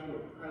rather to a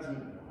present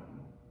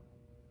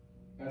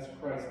one, as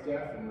Christ's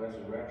death and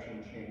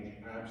resurrection change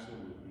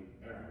absolutely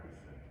everything.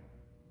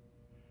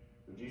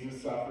 For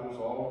Jesus suffers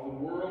all of the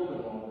world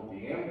and all that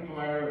the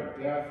empire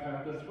of death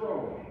have to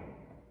throw at him,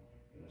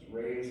 and is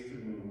raised to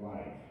new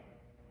life.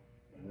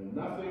 And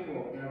then nothing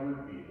will ever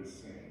be the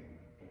same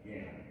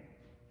again,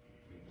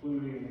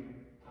 including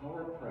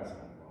our present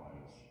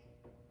lives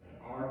and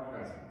our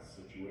present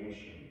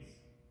situations.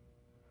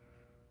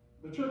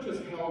 The church has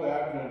held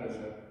Advent as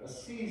a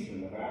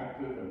season of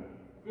active and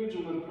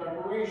vigilant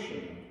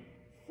preparation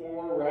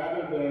for,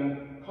 rather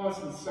than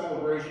constant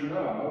celebration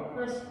of,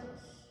 Christmas.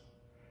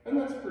 And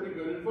that's pretty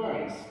good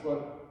advice,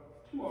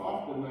 but too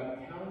often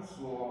that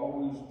counsel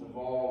always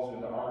devolves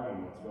into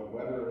arguments about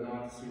whether or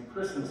not to sing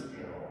Christmas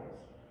carols,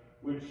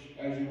 which,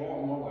 as you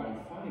all know,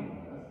 I'm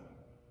fine with,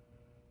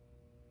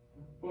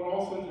 but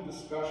also into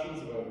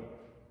discussions about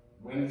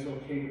when it's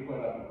okay to put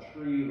up a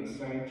tree in the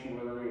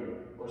sanctuary,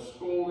 or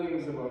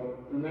scoldings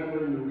about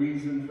remembering the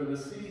reason for the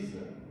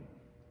season.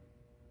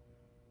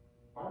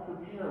 Our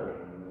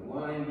preparing, and the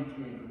line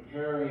between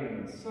preparing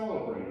and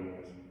celebrating,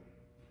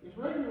 is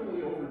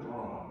regularly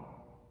overdrawn.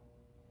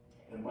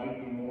 It might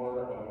be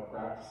more about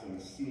practicing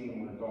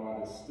seeing where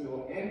God is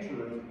still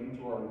entering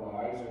into our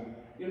lives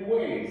in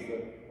ways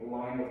that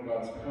align with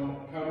God's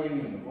coming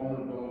and the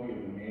vulnerability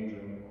of the manger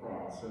and the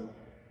cross.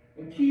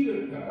 And key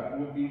to that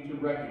would be to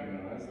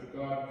recognize that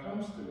God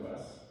comes to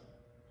us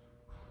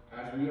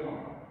as we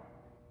are,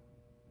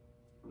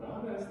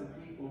 not as the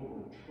people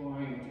we're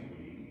trying to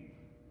be,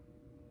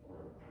 or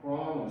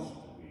promised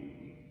to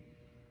be,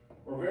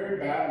 or very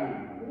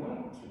badly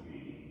want to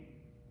be,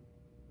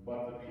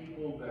 but the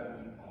people that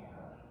we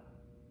are,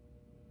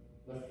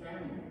 the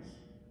families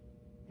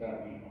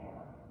that we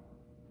are,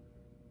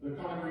 the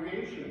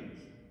congregations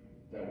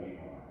that we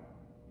are,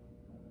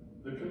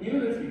 the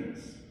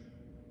communities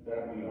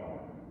that we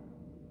are,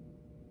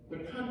 the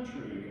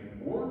country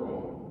and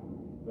world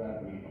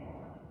that we are.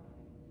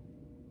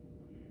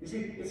 You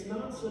see, it's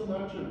not so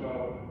much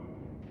about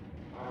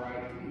our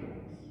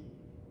ideals.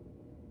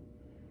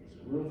 It's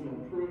room for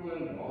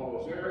improvement in all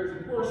those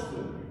areas? Of course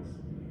there is.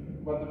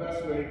 But the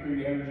best way to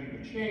create energy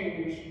to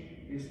change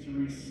is to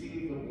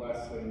receive the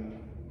blessing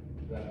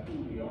that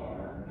who we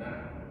are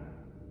now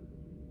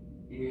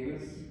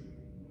is,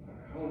 no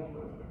matter how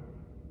imperfect,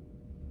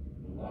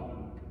 beloved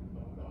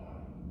of God.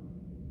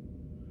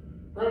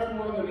 Perhaps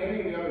more than any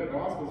of the other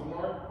Gospels,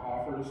 Mark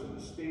offers a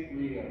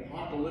distinctly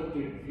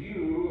apocalyptic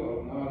view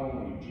of not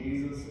only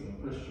Jesus and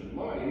the Christian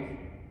life,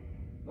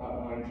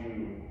 not, mind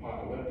you,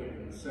 apocalyptic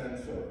in the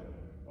sense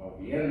of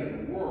the end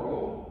of the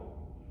world,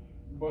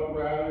 but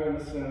rather in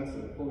the sense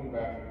of pulling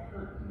back the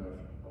curtain of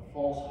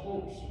false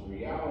hopes and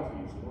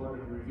realities in order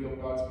to reveal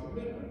God's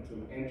commitment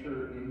to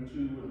enter into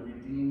and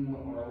redeem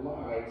our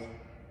lives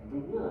and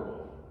the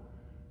world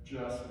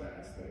just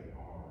as they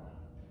are,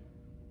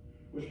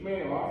 which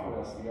may offer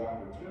us the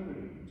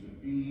opportunity to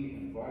be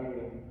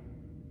invited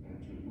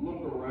and to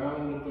look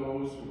around at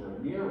those who are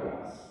near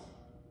us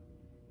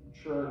in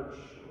church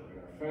or in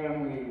our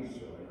families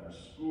or in our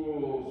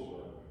schools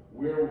or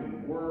where we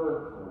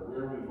work or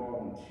where we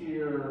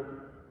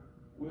volunteer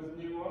with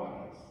new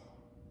eyes.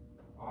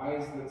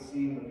 Eyes that see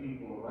in the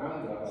people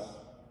around us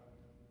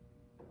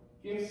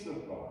gifts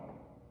of God,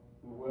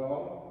 who,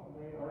 well,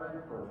 they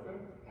are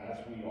imperfect, as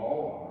we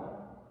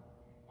all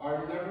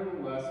are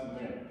nevertheless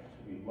meant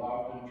to be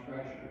loved and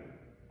treasured,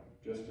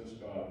 just as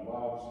God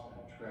loves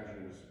and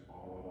treasures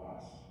all of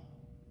us.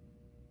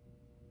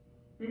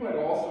 We might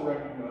also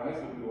recognize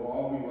that we will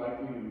all be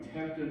likely to be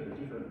tempted at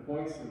different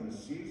points in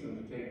this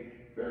season to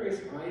take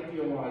various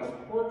idealized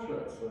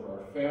portraits of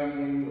our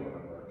family or of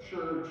our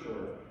church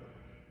or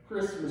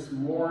Christmas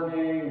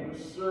morning or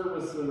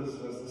services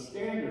as the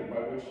standard by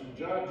which to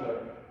judge our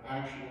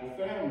actual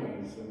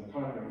families and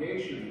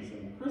congregations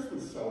and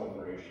Christmas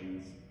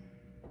celebrations.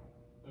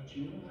 But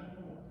you know, that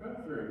won't work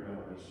out very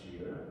well this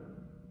year.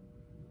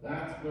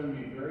 That's going to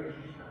be very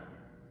hard.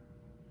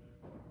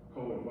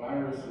 COVID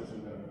virus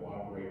isn't going to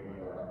cooperate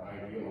with our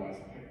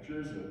idealized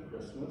pictures of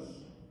Christmas.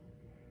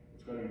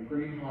 It's going to be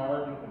pretty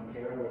hard to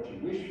compare what you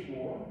wish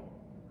for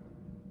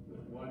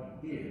with what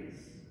is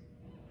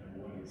and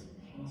what is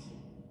possible.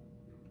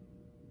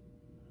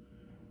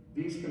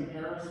 These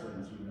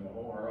comparisons, you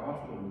know, are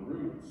often the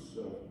roots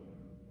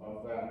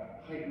of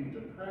that heightened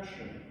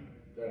depression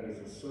that is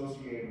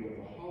associated with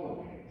the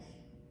holidays.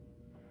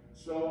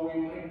 So we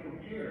might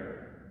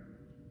prepare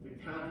to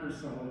counter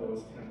some of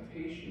those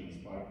temptations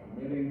by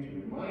committing to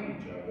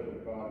remind each other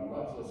that God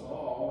loves us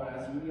all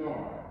as we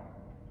are,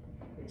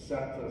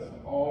 accepts us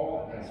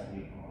all as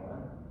we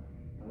are,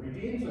 and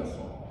redeems us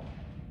all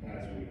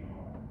as we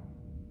are.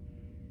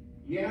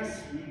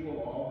 Yes, we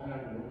will all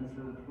have room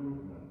for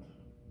improvement.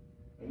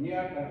 And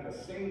yet, at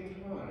the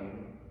same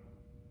time,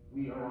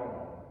 we are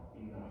all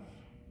enough.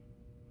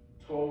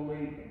 Totally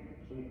and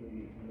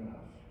completely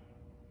enough.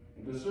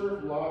 And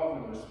deserve love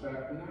and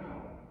respect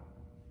now,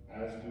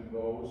 as do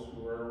those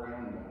who are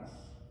around us.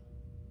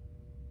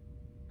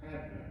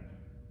 Advent.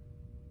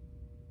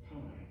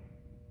 Coming.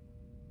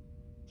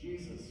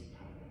 Jesus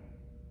coming.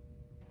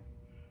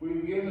 We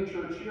begin the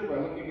church year by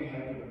looking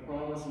ahead to the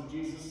promise of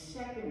Jesus'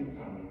 second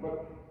coming,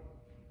 but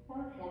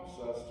Mark helps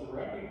us to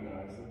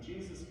recognize that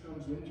Jesus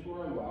comes into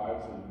our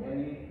lives in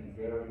many and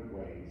varied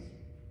ways.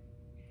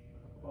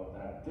 About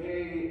that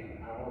day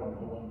and hour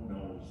no one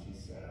knows, he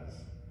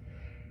says,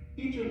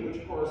 each of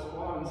which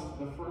corresponds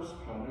to the first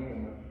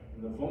coming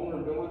and the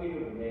vulnerability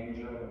of the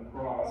manger and the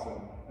cross,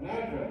 and an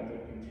Advent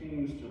that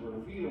continues to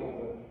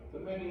reveal the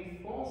many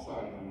false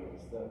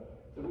ideals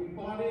that we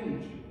bought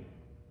into,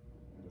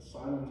 and to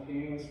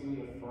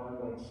simultaneously affirm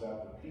and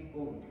accept the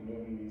people and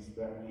communities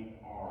that we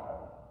are,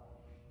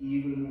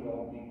 even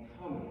while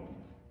becoming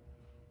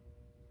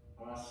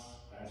us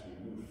as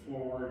we move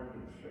forward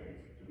in faith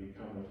to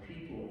become the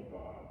people of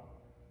God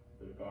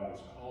that God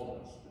has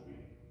called us to be.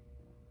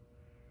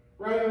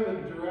 Rather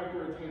than direct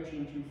our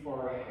attention too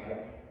far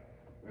ahead,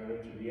 rather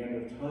to the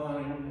end of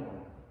time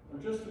or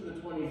just to the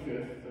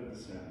 25th of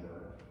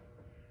December,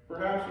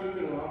 perhaps we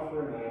can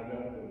offer an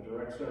Advent that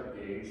directs our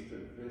gaze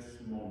to this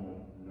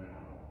moment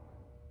now.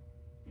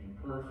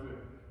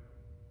 Imperfect,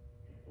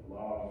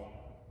 beloved,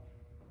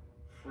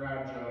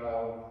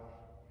 fragile,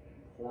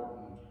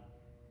 important,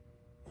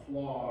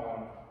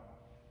 flawed,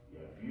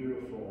 yet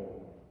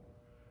beautiful.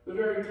 The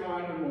very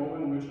time and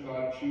moment in which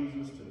God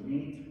chooses to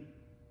meet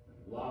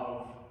and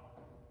love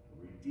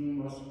and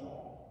redeem us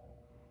all.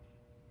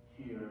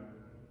 Here,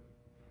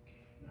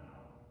 now.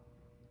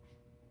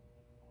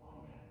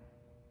 Amen.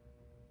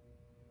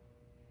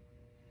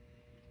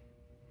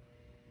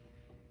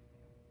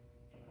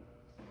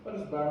 Let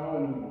us bow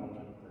and move on to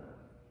prayer.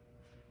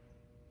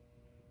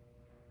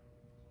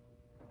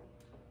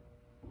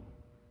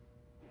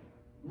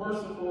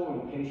 Merciful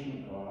and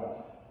patient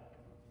God,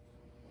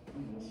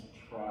 we must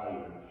try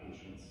your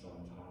patience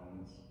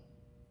sometimes.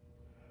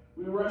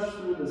 We rush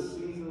through the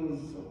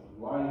seasons of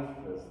life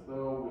as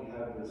though we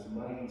have this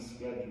mighty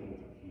schedule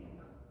to keep.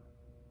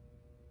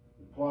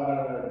 We plot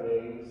out our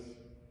days,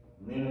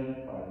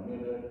 minute by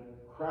minute,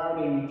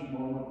 crowding each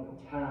moment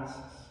with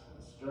tasks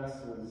and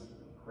stresses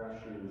and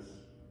pressures.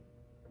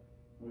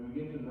 We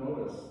begin to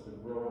notice the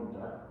growing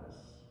darkness,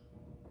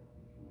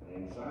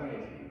 and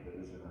anxiety that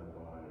is in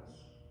our lives.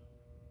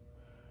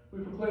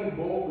 We proclaim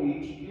boldly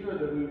each year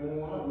that we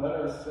will not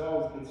let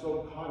ourselves get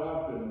so caught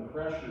up in the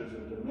pressures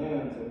and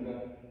demands, and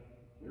yet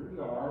here we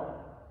are,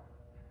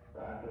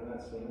 back in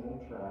that same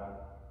old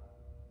trap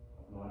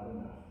of not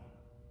enough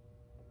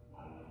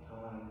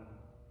time,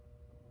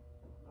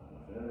 not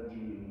enough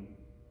energy,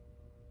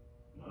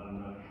 not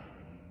enough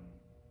happening.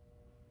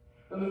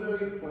 And the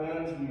very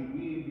plans we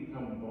weave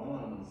become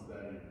bonds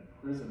that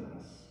imprison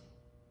us.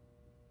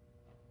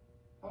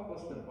 Help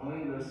us to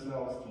bind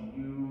ourselves to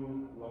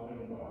you,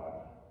 loving God.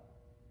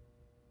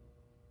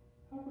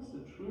 Help us to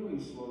truly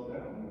slow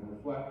down and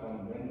reflect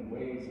on many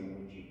ways in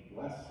which you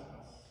bless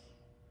us.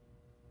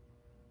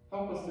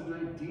 Help us to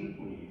drink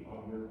deeply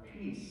of your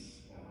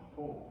peace and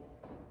hope.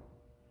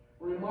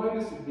 Remind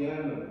us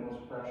again of the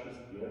most precious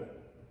gift,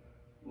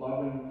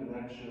 loving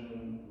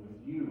connection with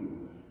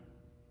you.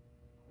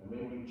 And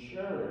may we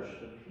cherish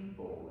the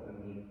people and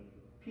the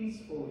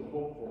peaceful and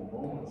hopeful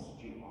moments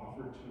that you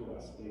offer to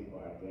us day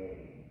by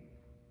day.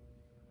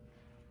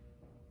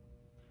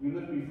 We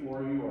lift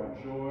before you our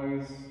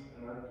joys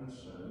and our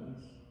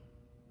concerns.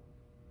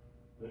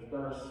 Lift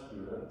our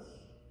spirits,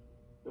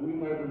 that we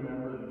might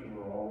remember that you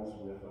are always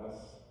with us,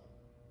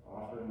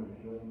 offering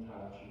your healing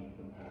touch and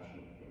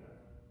compassionate care.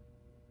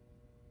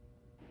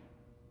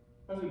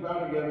 As we bow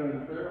together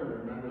in prayer, we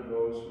remember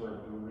those who are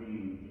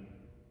bereaved,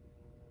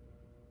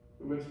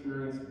 who have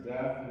experienced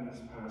death in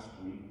these past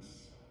weeks.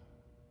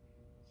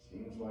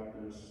 Seems like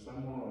there's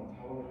someone on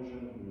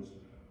television who's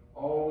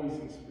always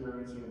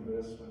experiencing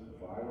this with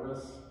the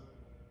virus.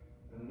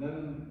 And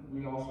then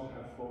we also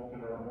have folk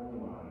in our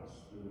own lives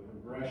through the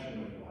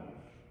progression of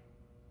life.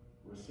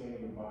 We're saying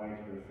goodbye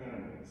to their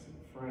families and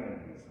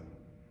friends,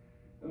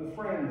 and the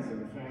friends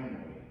and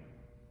family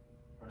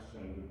are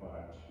saying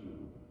goodbye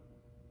too.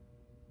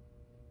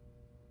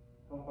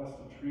 Help us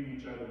to treat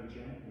each other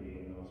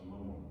gently in those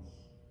moments,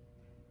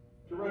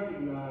 to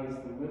recognize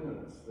the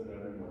limits that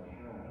everyone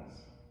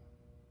has.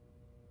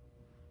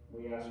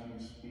 We ask you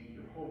to speak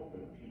your hope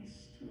and peace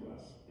to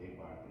us day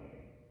by day.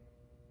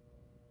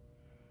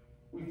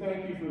 We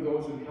thank you for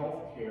those in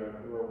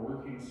healthcare who are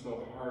working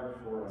so hard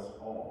for us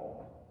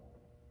all,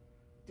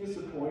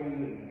 disappointed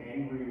and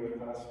angry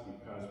with us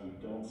because we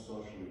don't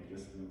socially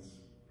distance,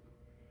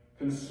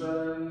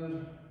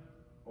 concerned,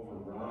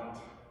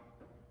 overwrought,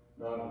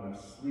 not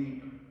enough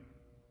sleep,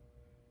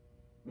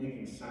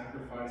 making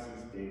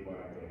sacrifices day by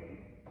day.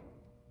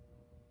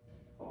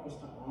 Help us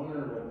to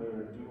honor what they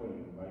are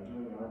doing by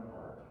doing our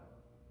part,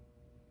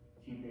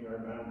 keeping our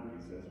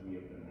boundaries as we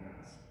have been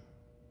asked.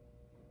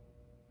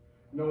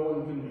 No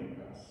one can make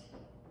us.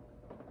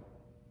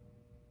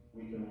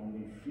 We can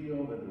only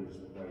feel that it is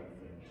the right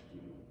thing to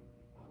do.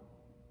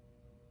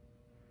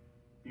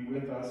 Be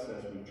with us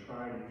as we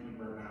try to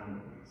keep our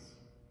boundaries.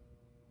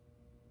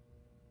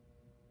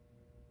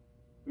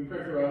 We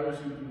pray for others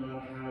who do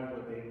not have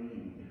what they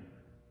need.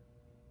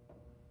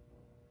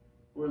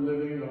 We're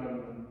living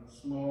on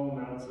small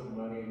amounts of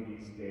money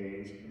these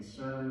days,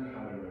 concerned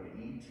how they're going to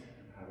eat,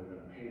 how they're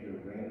going to pay their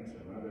rent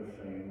and other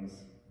things.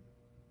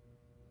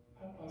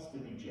 Help us to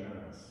be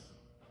generous.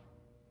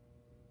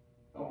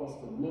 Help us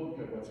to look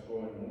at what's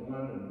going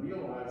on and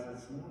realize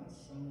it's not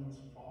someone's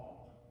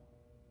fault.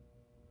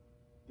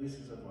 This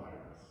is a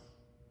virus.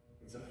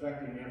 It's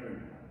affecting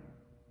everyone.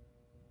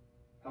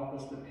 Help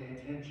us to pay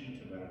attention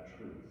to that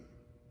truth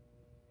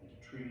and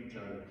to treat each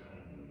other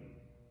kindly.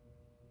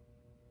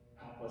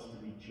 Help us to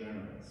be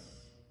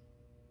generous.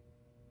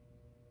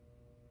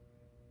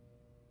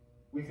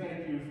 We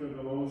thank you for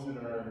those in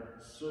our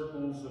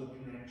circles of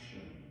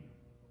connection.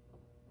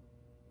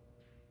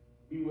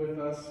 Be with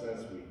us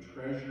as we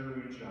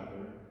treasure each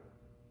other.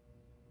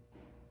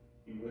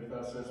 Be with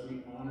us as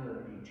we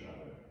honor each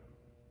other.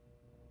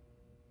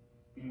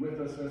 Be with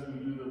us as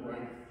we do the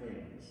right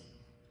things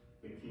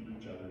that keep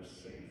each other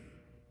safe.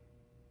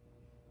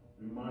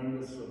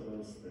 Remind us of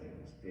those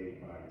things day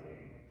by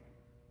day.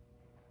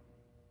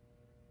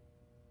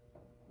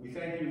 We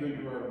thank you that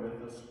you are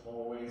with us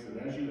always, and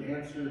as you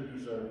answer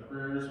these our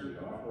prayers, we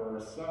offer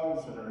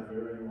ourselves and our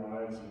very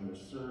lives in your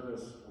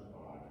service, O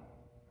God.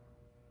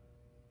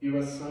 Give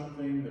us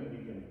something that we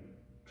can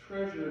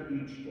treasure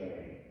each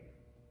day,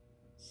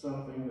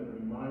 something that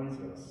reminds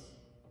us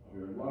of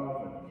your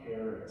love and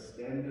care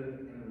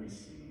extended and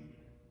received.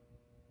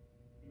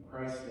 In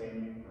Christ's name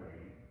we pray.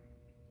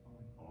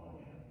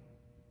 Amen.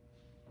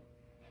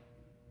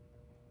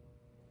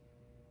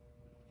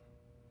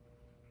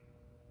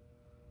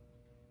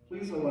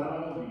 Please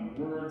allow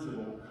the words that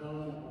will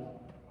come,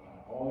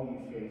 all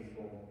you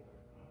faithful,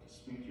 to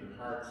speak to your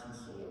hearts and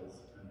souls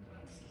and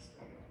minds this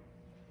day.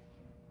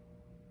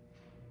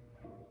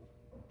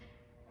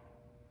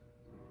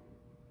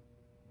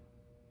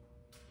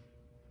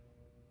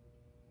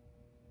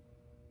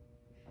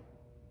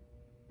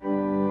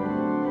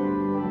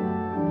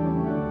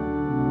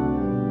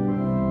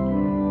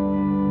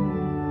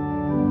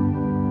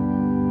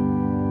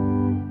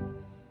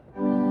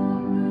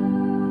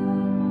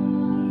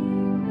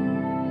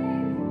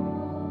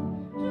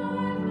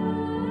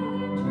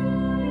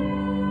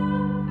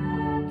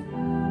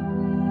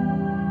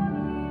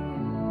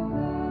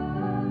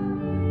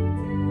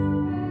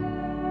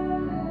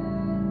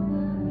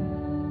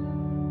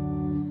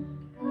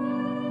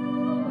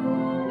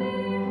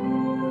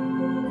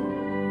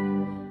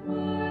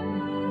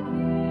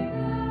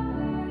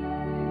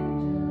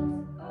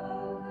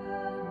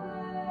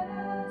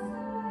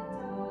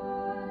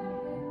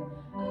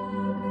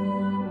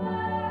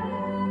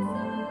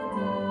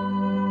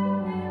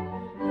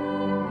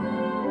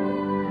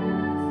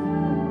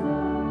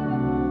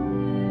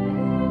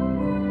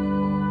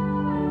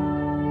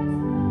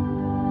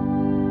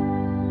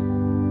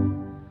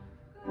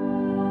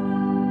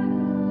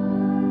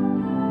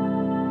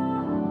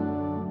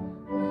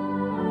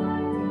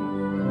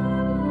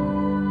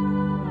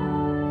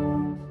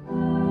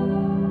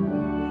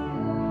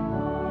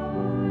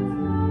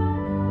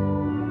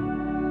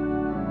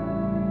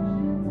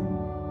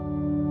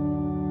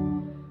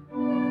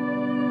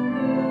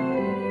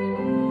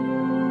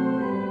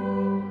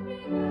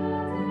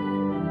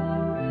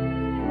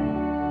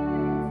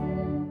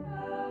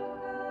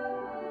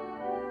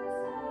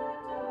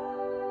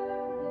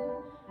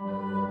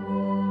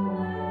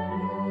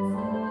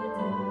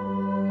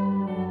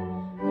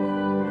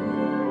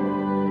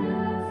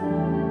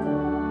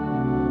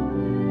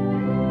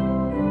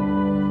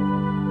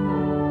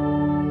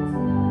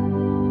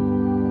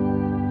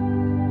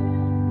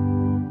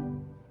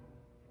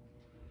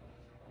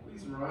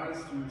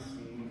 to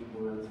receive the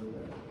words of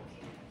benediction.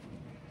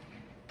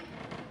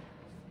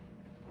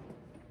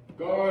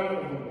 God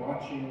of the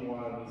watching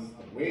ones,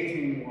 the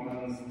waiting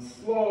ones,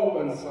 the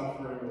slow and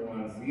suffering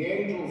ones, the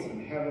angels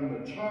in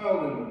heaven, the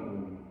child in the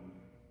womb,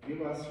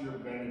 give us your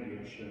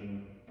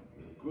benediction,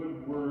 your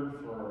good word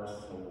for our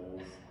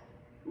souls,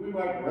 that we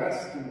might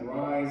rest and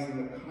rise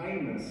in the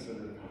kindness of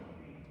your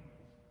company.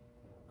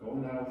 Go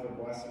now with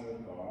the blessing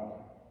of God,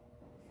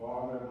 the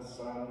Father, the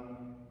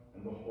Son,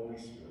 and the Holy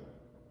Spirit.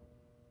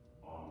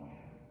 Amen.